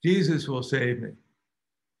 Jesus will save me.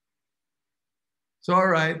 So, all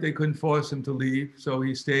right, they couldn't force him to leave, so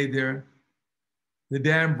he stayed there. The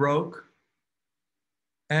dam broke,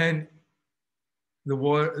 and the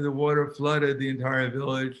water flooded the entire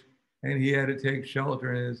village, and he had to take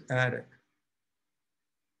shelter in his attic.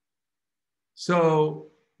 So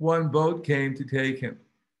one boat came to take him,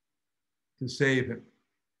 to save him.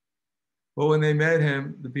 But when they met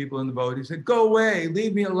him, the people in the boat, he said, go away,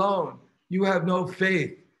 leave me alone. You have no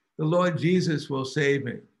faith. The Lord Jesus will save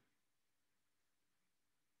me.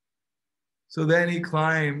 So then he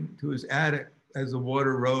climbed to his attic as the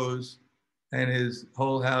water rose, and his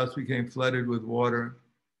whole house became flooded with water.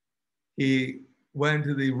 He went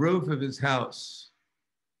to the roof of his house,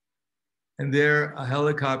 and there a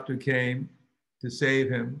helicopter came to save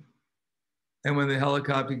him. And when the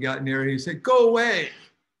helicopter got near, he said, "Go away.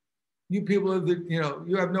 You people of the,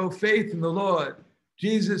 you have no faith in the Lord.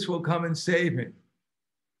 Jesus will come and save me."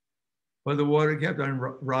 But the water kept on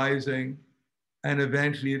rising, and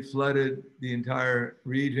eventually it flooded the entire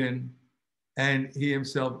region, and he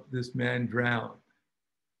himself, this man, drowned.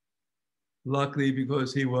 Luckily,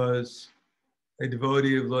 because he was a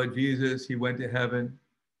devotee of Lord Jesus, he went to heaven,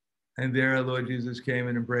 and there Lord Jesus came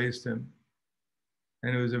and embraced him,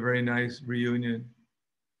 and it was a very nice reunion.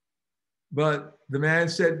 But the man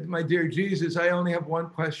said, "My dear Jesus, I only have one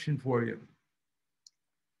question for you.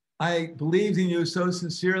 I believed in you so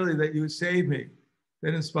sincerely that you would save me,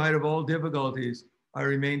 that in spite of all difficulties, I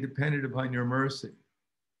remain dependent upon your mercy.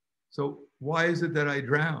 So why is it that I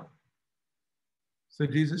drown?" So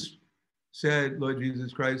Jesus said, Lord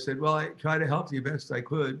Jesus Christ said, "Well, I tried to help you best I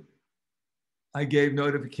could. I gave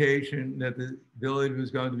notification that the village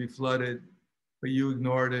was going to be flooded, but you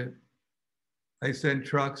ignored it. I sent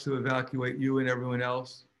trucks to evacuate you and everyone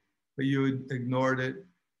else, but you ignored it.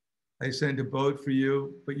 I sent a boat for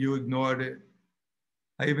you, but you ignored it.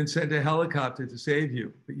 I even sent a helicopter to save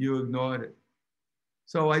you, but you ignored it.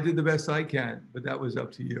 So I did the best I can, but that was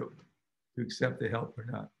up to you to accept the help or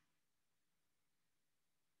not."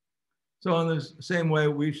 So in the same way,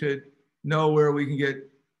 we should know where we can get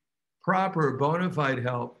proper bona fide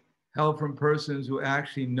help from persons who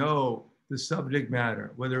actually know the subject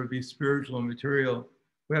matter, whether it be spiritual or material,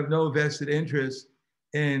 who have no vested interest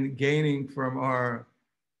in gaining from our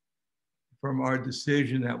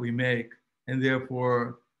decision that we make, and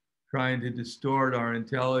therefore trying to distort our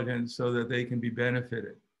intelligence so that they can be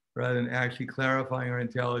benefited, rather than actually clarifying our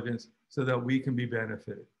intelligence so that we can be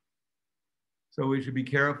benefited. So we should be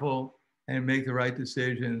careful and make the right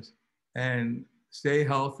decisions and stay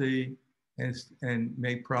healthy and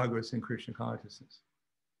make progress in Krishna consciousness.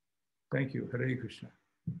 Thank you. Hare Krishna.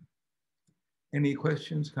 Any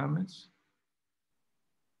questions, comments?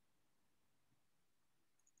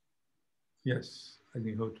 Yes,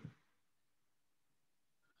 Agnihotra.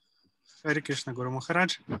 Hare Krishna, Guru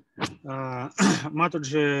Maharaj.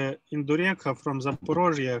 Matuji Indureka from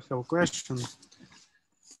Zaporozhye have a question.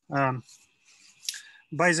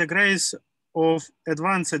 By the grace of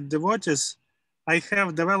advanced devotees, I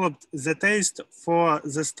have developed the taste for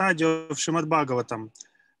the study of Srimad Bhagavatam,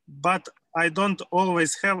 but I don't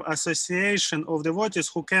always have association of devotees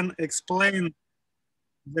who can explain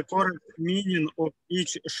the correct meaning of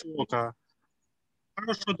each shloka.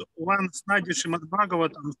 How should one study Srimad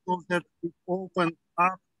Bhagavatam so that it opens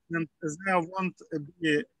up and there won't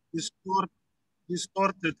be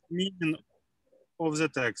distorted meaning of the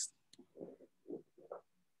text?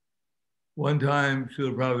 One time,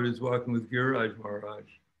 Srila Prabhupada was walking with Giriraj Maharaj,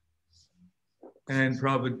 and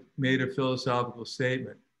Prabhupada made a philosophical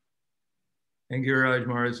statement. And Giriraj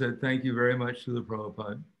Maharaj said, "Thank you very much, Srila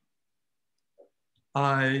Prabhupada.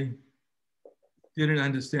 I didn't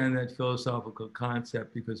understand that philosophical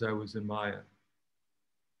concept because I was in Maya."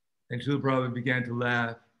 And Srila Prabhupada began to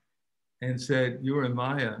laugh and said, "You were in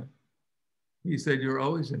Maya?" He said, "You're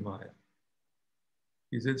always in Maya."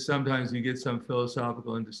 He said, "Sometimes you get some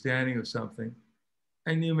philosophical understanding of something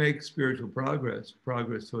and you make spiritual progress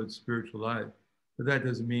towards spiritual life. But that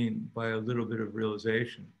doesn't mean by a little bit of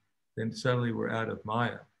realization, then suddenly we're out of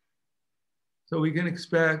Maya." So we can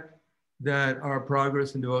expect that our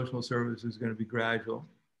progress in devotional service is going to be gradual.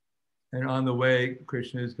 And on the way,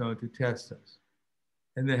 Krishna is going to test us.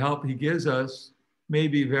 And the help he gives us may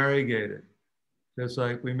be variegated, just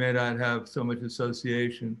like we may not have so much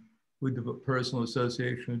association with the personal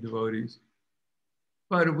association of devotees.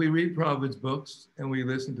 But if we read Prabhupada's books and we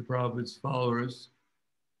listen to Prabhupada's followers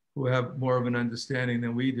who have more of an understanding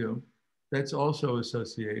than we do, that's also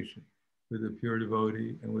association with a pure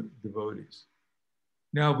devotee and with devotees.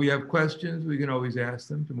 Now, if we have questions, we can always ask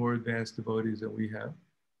them to more advanced devotees than we have.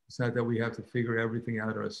 It's not that we have to figure everything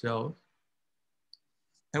out ourselves.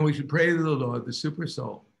 And we should pray to the Lord, the Super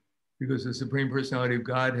Soul, because the Supreme Personality of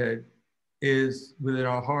Godhead is within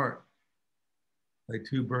our heart, like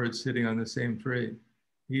two birds sitting on the same tree.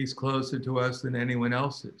 He's closer to us than anyone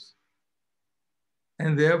else is.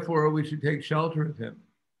 And therefore, we should take shelter of him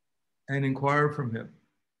and inquire from him.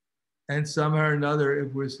 And somehow or another,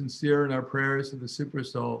 if we're sincere in our prayers to the Super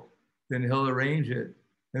Soul, then he'll arrange it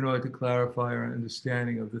in order to clarify our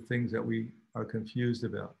understanding of the things that we are confused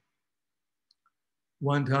about.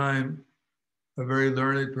 One time, a very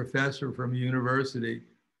learned professor from a university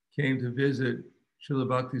came to visit Srila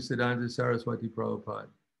Bhaktisiddhanta Saraswati Prabhupada.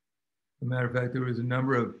 a matter of fact, there was a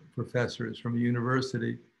number of professors from a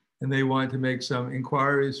university, and they wanted to make some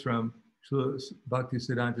inquiries from Srila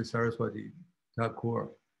Bhaktisiddhanta Saraswati Thakur.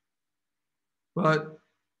 But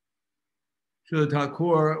Srila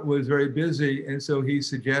Thakur was very busy, and so he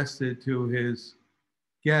suggested to his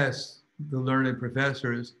guests, the learned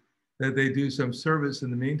professors, that they do some service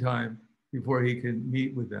in the meantime before he can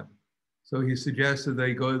meet with them. So he suggested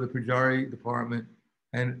they go to the Pujari department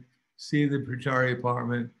and see the Pujari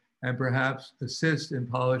department and perhaps assist in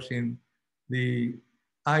polishing the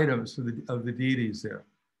items of the deities there.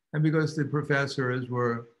 And because the professors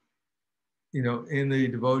were, in the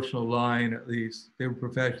devotional line, at least, they were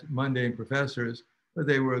mundane professors, but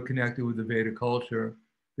they were connected with the Veda culture.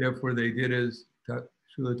 Therefore, they did as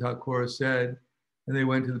Srila Thakur said, and they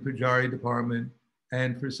went to the Pujari department,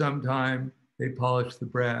 and for some time, they polished the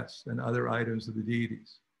brass and other items of the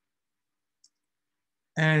deities.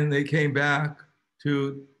 And they came back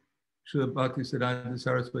to Srila Bhaktisiddhanta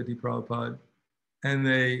Saraswati Prabhupada, and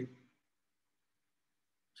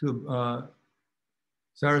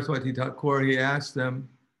Saraswati Thakur, he asked them,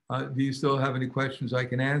 do you still have any questions I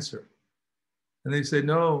can answer? And they said,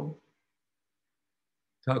 no,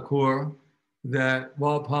 Thakur, that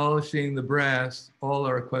while polishing the brass, all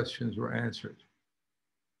our questions were answered.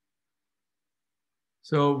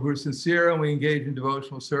 So we're sincere and we engage in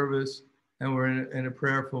devotional service and we're in a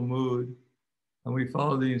prayerful mood and we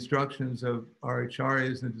follow the instructions of our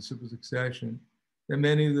acharyas and the disciple succession, then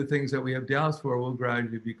many of the things that we have doubts for will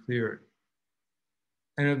gradually be cleared.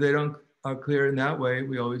 And if they don't are clear in that way,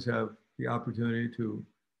 we always have the opportunity to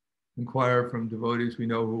inquire from devotees we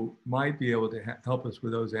know who might be able to help us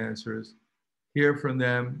with those answers, hear from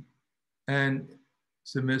them, and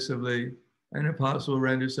submissively, and if possible,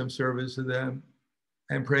 render some service to them,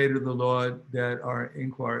 and pray to the Lord that our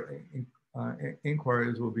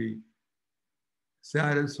inquiries will be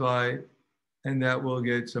satisfied and that we'll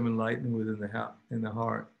get some enlightenment within the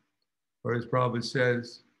heart. Or as Prabhupada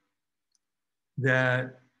says,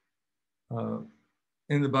 that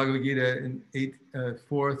in the Bhagavad Gita in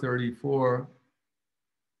 4:34,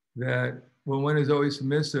 that when one is always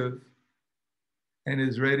submissive and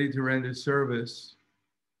is ready to render service,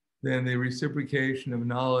 then the reciprocation of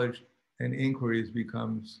knowledge and inquiries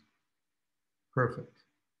becomes perfect.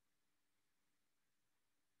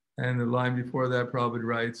 And the line before that, Prabhupada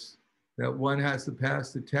writes that one has to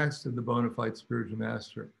pass the test of the bona fide spiritual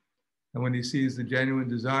master. And when he sees the genuine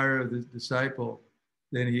desire of the disciple,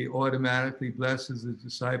 then he automatically blesses the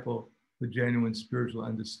disciple with genuine spiritual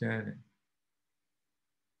understanding.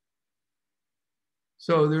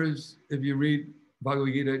 So if you read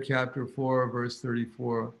Bhagavad Gita chapter 4, verse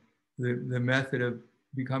 34, the method of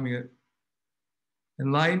becoming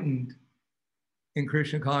enlightened in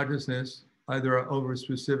Krishna consciousness, either over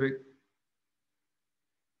specific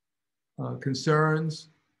concerns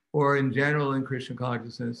or in general in Krishna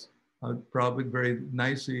consciousness, Prabhupada very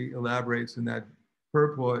nicely elaborates in that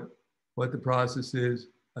purport what the process is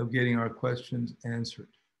of getting our questions answered.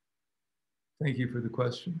 Thank you for the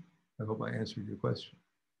question. I hope I answered your question.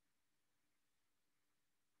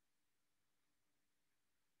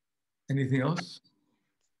 Anything else?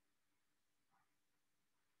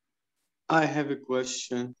 I have a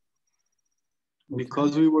question. Okay.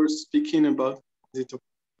 Because we were speaking about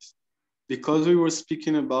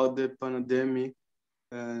the pandemic,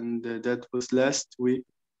 and that was last week,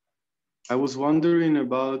 I was wondering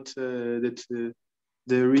about that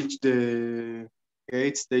they reach the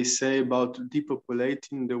gates, they say, about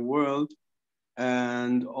depopulating the world.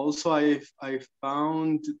 And also I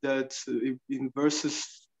found that in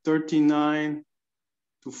verses 39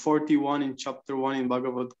 to 41 in chapter 1 in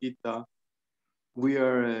Bhagavad Gita, we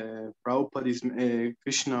are, Prabhupada is,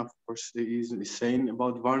 Krishna, of course, is saying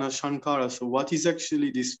about Varna Shankara. So what is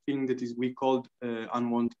actually this thing that is we called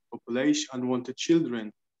unwanted population, unwanted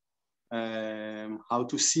children? How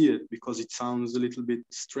to see it? Because it sounds a little bit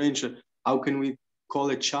strange. How can we call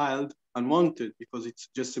a child unwanted? Because it's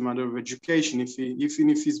just a matter of education. Even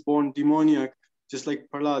if he's born demoniac, just like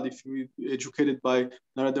Prahlad, if he educated by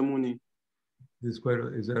Narada Muni. Is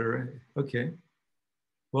that right? Okay.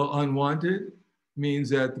 Well, unwanted means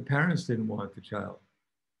that the parents didn't want the child.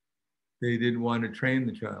 They didn't want to train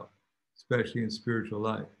the child, especially in spiritual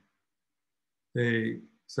life. They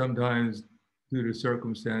sometimes, due to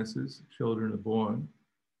circumstances, children are born,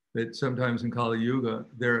 but sometimes in Kali Yuga,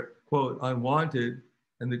 they're, quote, unwanted,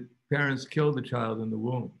 and the parents kill the child in the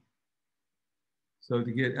womb. So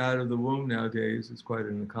to get out of the womb nowadays is quite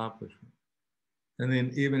an accomplishment. And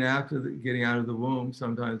then even after getting out of the womb,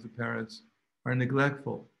 sometimes the parents are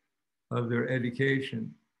neglectful of their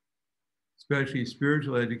education, especially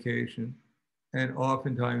spiritual education, and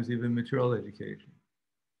oftentimes even material education.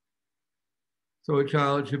 So a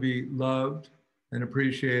child should be loved and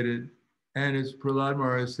appreciated. And as Prahlad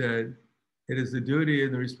Maharaj said, it is the duty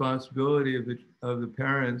and the responsibility of the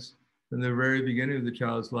parents from the very beginning of the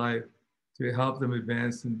child's life to help them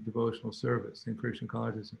advance in devotional service in Krishna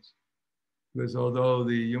consciousness. Because although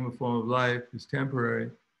the human form of life is temporary,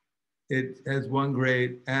 it has one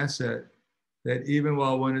great asset, that even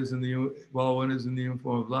while one is in the human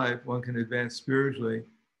form of life, one can advance spiritually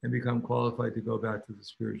and become qualified to go back to the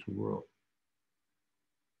spiritual world.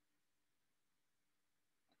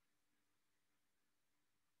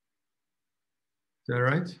 Is that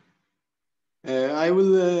right? I will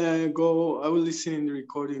listen in the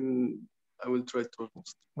recording. I will try to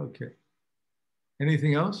host. Okay.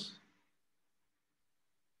 Anything else?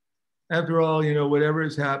 After all, whatever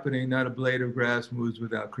is happening, not a blade of grass moves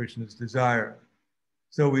without Krishna's desire.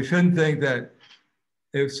 So we shouldn't think that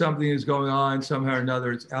if something is going on somehow or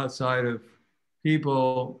another, it's outside of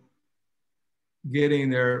people getting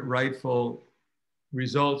their rightful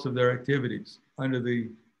results of their activities under the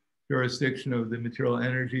jurisdiction of the material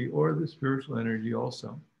energy or the spiritual energy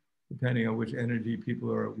also, depending on which energy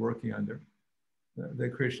people are working under.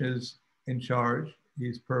 That Krishna is in charge,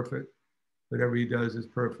 he's perfect. Whatever he does is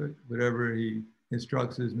perfect. Whatever he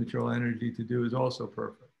instructs his material energy to do is also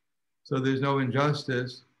perfect. So there's no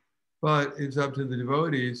injustice, but it's up to the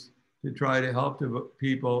devotees to try to help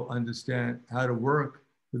people understand how to work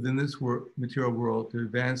within this material world to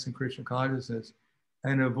advance in Krishna consciousness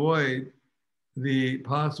and avoid the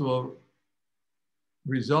possible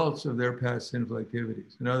results of their past sinful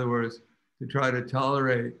activities. In other words, to try to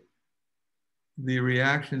tolerate the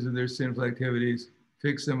reactions of their sinful activities,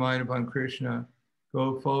 fix their mind upon Krishna,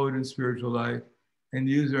 go forward in spiritual life, and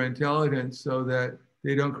use their intelligence so that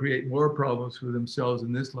they don't create more problems for themselves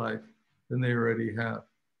in this life than they already have.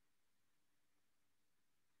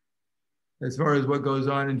 As far as what goes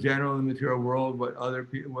on in general in the material world, what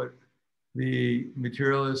the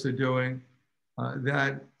materialists are doing,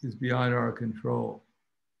 that is beyond our control.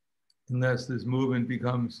 Unless this movement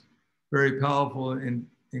becomes very powerful in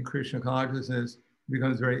Krishna consciousness,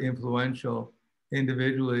 becomes very influential,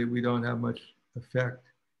 individually, we don't have much effect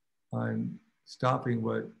on stopping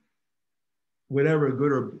whatever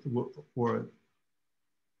good or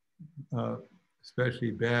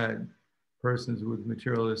especially bad persons with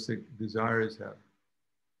materialistic desires have.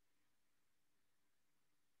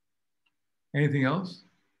 Anything else?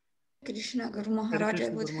 Krishna Guru Maharaj, I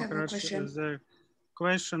would have a question. The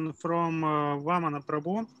question from Vamana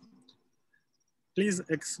Prabhu. Please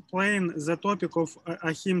explain the topic of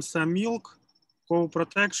ahimsa milk,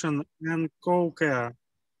 co-protection, and co-care.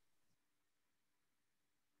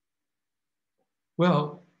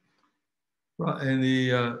 Well, in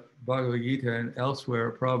the Bhagavad Gita and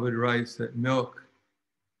elsewhere, Prabhupada writes that milk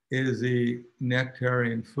is the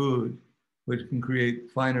nectarian food which can create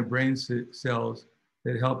finer brain cells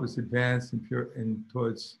that help us advance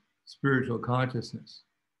towards spiritual consciousness.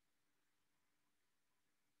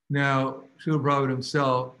 Now, Srila Prabhupada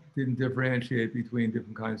himself didn't differentiate between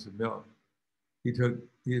different kinds of milk.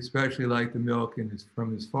 He especially liked the milk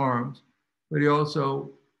from his farms, but he also,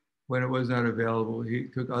 when it was not available, he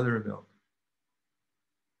took other milk.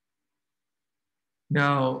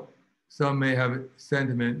 Now, some may have a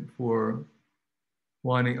sentiment for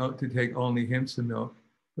wanting to take only Himsa milk,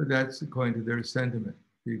 but that's according to their sentiment,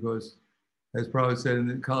 because as Prabhupada said, in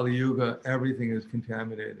the Kali Yuga, everything is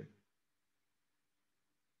contaminated.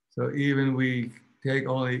 So even we take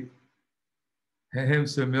only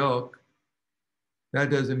Himsa milk, that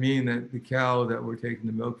doesn't mean that the cow that we're taking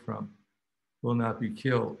the milk from will not be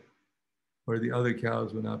killed, or the other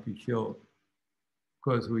cows will not be killed.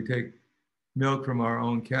 Because we take milk from our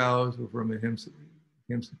own cows or from a Himsa,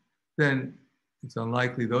 then it's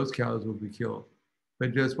unlikely those cows will be killed.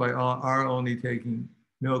 But just by our only taking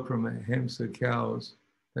milk from a Himsa cows,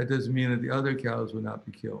 that doesn't mean that the other cows will not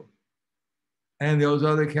be killed. And those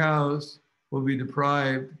other cows will be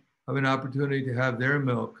deprived of an opportunity to have their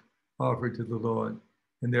milk offered to the Lord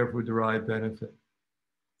and therefore derive benefit.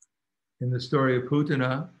 In the story of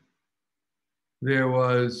Putana, there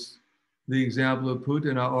was the example of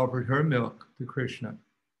Putana offered her milk to Krishna.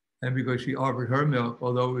 And because she offered her milk,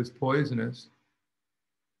 although it was poisonous,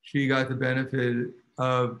 she got the benefit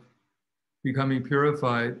of becoming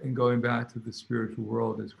purified and going back to the spiritual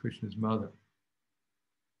world as Krishna's mother.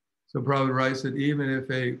 So Prabhupada writes that even if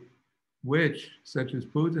a witch such as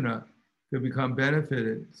Putana could become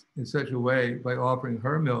benefited in such a way by offering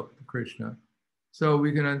her milk to Krishna, so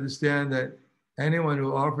we can understand that anyone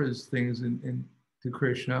who offers things to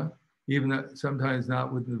Krishna, even sometimes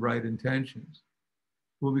not with the right intentions,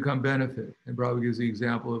 will become benefit. And Prabhupada gives the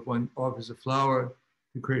example, if one offers a flower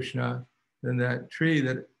to Krishna, then that tree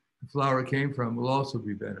that the flower came from will also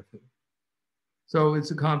be benefit. So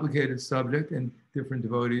it's a complicated subject, and different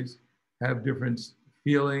devotees have different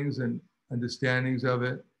feelings and understandings of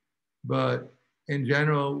it. But in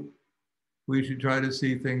general, we should try to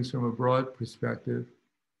see things from a broad perspective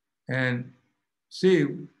and see,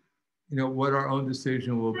 what our own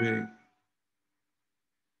decision will be.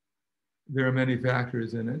 There are many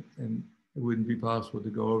factors in it, and it wouldn't be possible to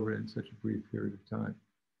go over it in such a brief period of time.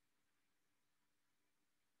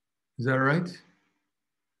 Is that right?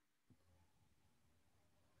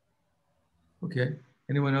 Okay.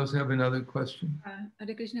 Anyone else have another question?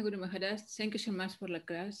 Hare Krishna Guru Maharaj, thank you so much for the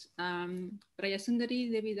class.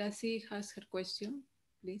 Rayasundari Devidasi has her question,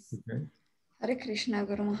 please. Okay. Hare Krishna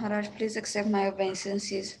Guru Maharaj, please accept my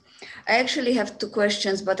obeisances. I actually have two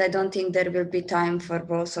questions, but I don't think there will be time for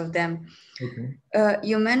both of them. Okay.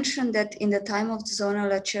 You mentioned that in the time of the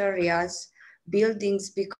zonal acharyas,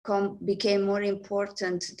 buildings became more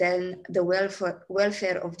important than the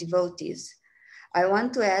welfare of devotees. I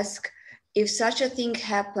want to ask, if such a thing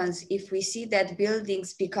happens, if we see that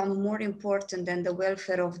buildings become more important than the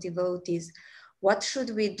welfare of devotees, what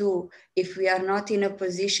should we do if we are not in a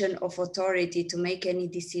position of authority to make any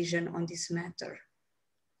decision on this matter?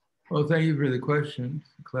 Well, thank you for the question.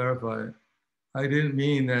 To clarify, I didn't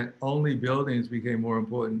mean that only buildings became more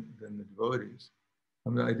important than the devotees.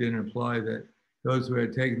 I didn't imply that those who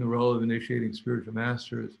had taken the role of initiating spiritual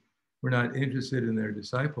masters were not interested in their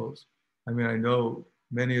disciples. I know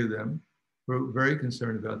many of them were very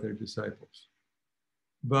concerned about their disciples.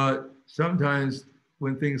 But sometimes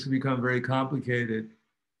when things become very complicated,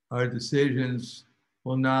 our decisions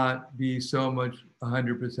will not be so much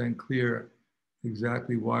 100% clear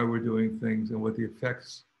exactly why we're doing things and what the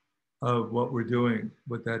effects of what we're doing,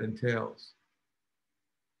 what that entails.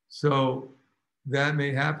 So that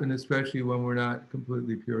may happen, especially when we're not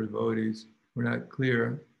completely pure devotees. We're not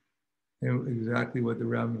clear in exactly what the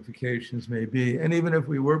ramifications may be. And even if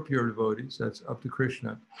we were pure devotees, that's up to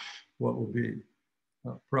Krishna, what will be.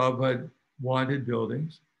 Prabhupada wanted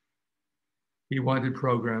buildings. He wanted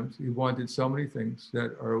programs. He wanted so many things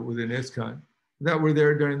that are within ISKCON that were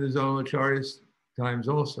there during the zonal acharyas times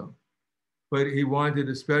also. But he wanted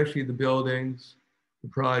especially the buildings, the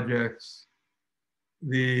projects,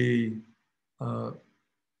 the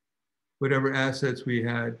whatever assets we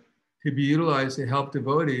had to be utilized to help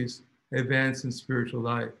devotees advance in spiritual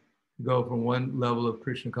life, go from one level of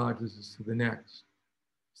Krishna consciousness to the next.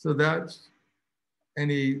 So that's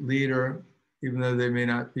any leader, even though they may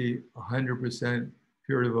not be 100%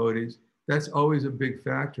 pure devotees, that's always a big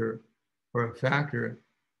factor or a factor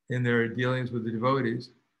in their dealings with the devotees.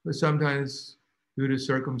 But sometimes due to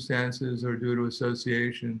circumstances or due to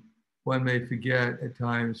association, one may forget at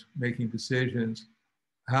times making decisions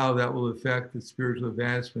how that will affect the spiritual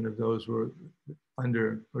advancement of those who are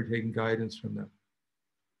under or taking guidance from them.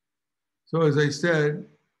 So as I said,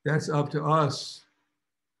 that's up to us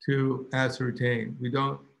to ascertain. We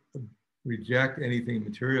don't reject anything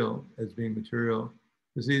material as being material,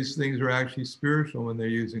 because these things are actually spiritual when they're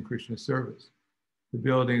used in Krishna service. The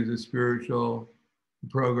buildings are spiritual, the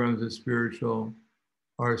programs are spiritual,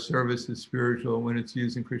 our service is spiritual when it's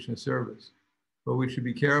used in Krishna service. But we should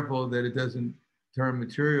be careful that it doesn't turn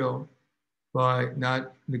material by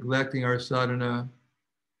not neglecting our sadhana,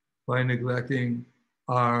 by neglecting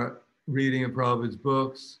our reading of Prabhupada's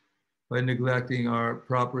books, by neglecting our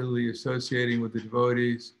properly associating with the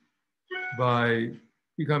devotees, by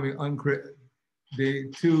becoming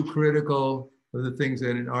too critical of the things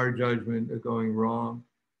that in our judgment are going wrong.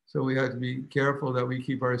 So we have to be careful that we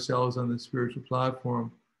keep ourselves on the spiritual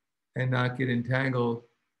platform and not get entangled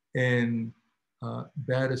in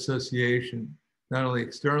bad association, not only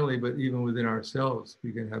externally, but even within ourselves.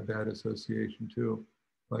 We can have bad association too,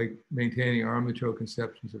 like maintaining our mature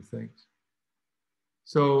conceptions of things.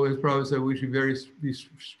 So as Prabhupada said, we should be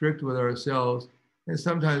strict with ourselves, and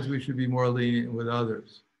sometimes we should be more lenient with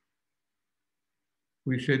others.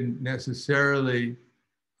 We shouldn't necessarily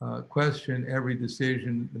question every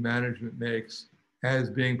decision the management makes as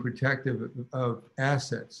being protective of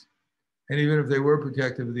assets. And even if they were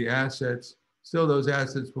protective of the assets, still those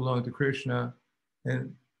assets belong to Krishna,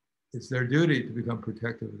 and it's their duty to become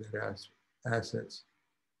protective of that assets.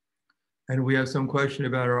 And we have some question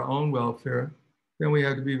about our own welfare, then we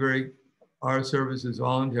have to be our service is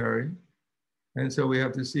voluntary. And so we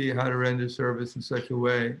have to see how to render service in such a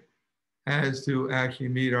way as to actually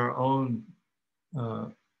meet our own,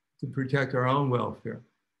 to protect our own welfare,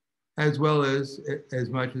 as well as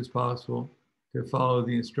much as possible, to follow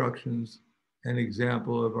the instructions and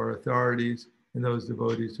example of our authorities and those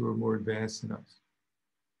devotees who are more advanced than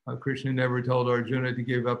us. Krishna never told Arjuna to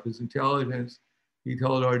give up his intelligence. He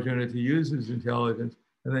told Arjuna to use his intelligence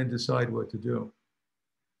and then decide what to do.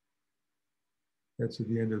 That's at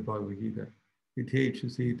the end of the Bhagavad Gita.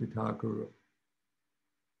 Yatechasi tathakuru.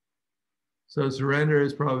 So surrender,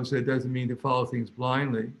 as Prabhupada said, doesn't mean to follow things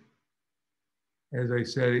blindly. As I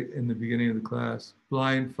said in the beginning of the class,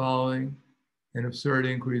 blind following and absurd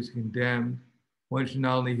inquiry is condemned. One should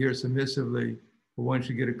not only hear submissively, but one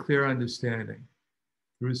should get a clear understanding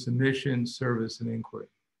through submission, service, and inquiry.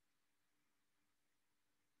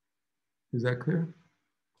 Is that clear?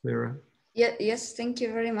 Clara? Yeah, yes, thank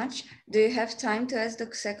you very much. Do you have time to ask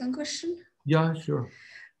the second question? Yeah, sure.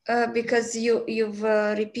 Because you've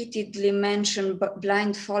repeatedly mentioned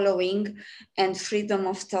blind following and freedom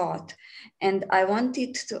of thought. And I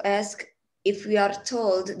wanted to ask, if we are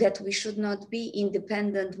told that we should not be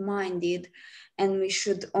independent-minded and we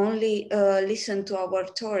should only listen to our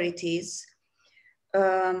authorities,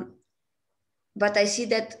 but I see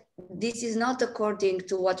that this is not according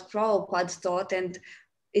to what Prabhupada thought, and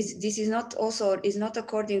this is not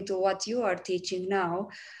according to what you are teaching now.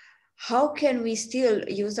 How can we still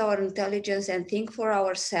use our intelligence and think for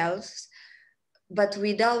ourselves, but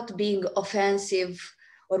without being offensive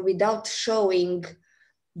or without showing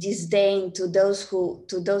disdain to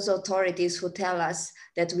those authorities who tell us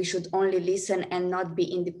that we should only listen and not be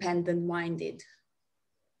independent-minded?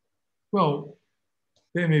 Well,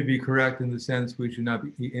 they may be correct in the sense we should not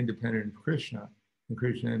be independent of Krishna, and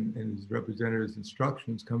Krishna and his representatives'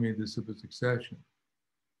 instructions coming into super succession.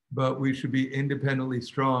 But we should be independently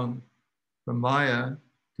strong from Maya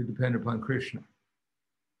to depend upon Krishna.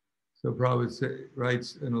 So Prabhupada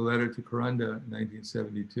writes in a letter to Karanda in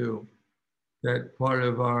 1972 that part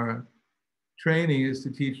of our training is to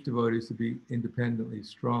teach devotees to be independently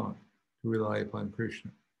strong, to rely upon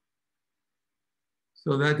Krishna.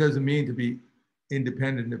 So that doesn't mean to be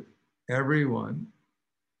independent of everyone,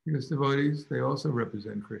 because devotees, they also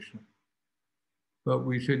represent Krishna. But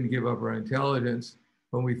we shouldn't give up our intelligence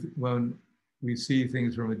when we see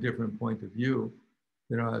things from a different point of view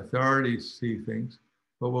than our authorities see things.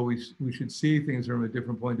 But we should see things from a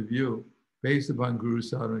different point of view based upon Guru,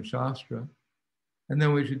 Sadhana, and Shastra. And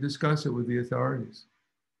then we should discuss it with the authorities,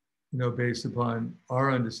 based upon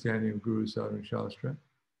our understanding of Guru, Sadhana, and Shastra,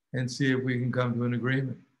 and see if we can come to an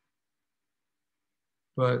agreement.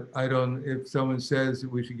 But if someone says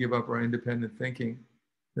that we should give up our independent thinking,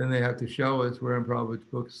 then they have to show us where in Prabhupada's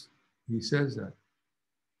books he says that,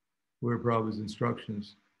 where Prabhupada's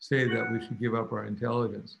instructions say that we should give up our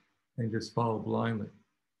intelligence and just follow blindly.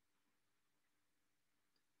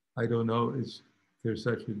 I don't know if there's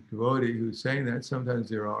such a devotee who's saying that. Sometimes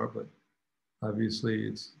there are, but obviously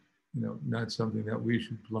it's not something that we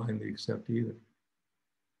should blindly accept either.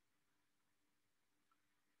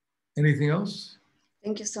 Anything else?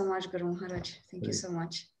 Thank you so much, Guru Maharaj. Thank you so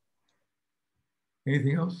much.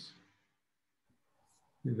 Anything else?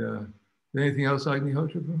 Anything else,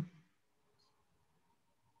 Agnihotra?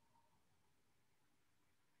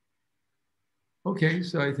 Okay,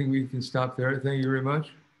 so I think we can stop there. Thank you very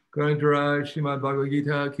much. Grantaraj, Srimad Bhagavad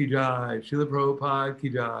Gita ki jai, Srila Prabhupada ki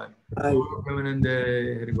jai.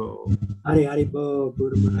 Premanande, Hari Bo. Hari Bo,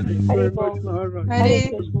 Guru Maharaj.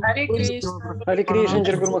 Hare Krishna. Hare Krishna,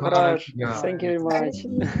 Guru Maharaj. Thank you very much.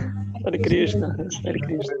 Hare Krishna. Hare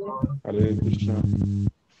Krishna. Hare Krishna.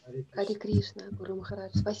 Hare Krishna, Guru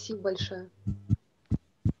Maharaj. Спасибо большое.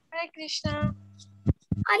 Hare Krishna.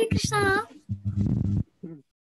 Hare Krishna.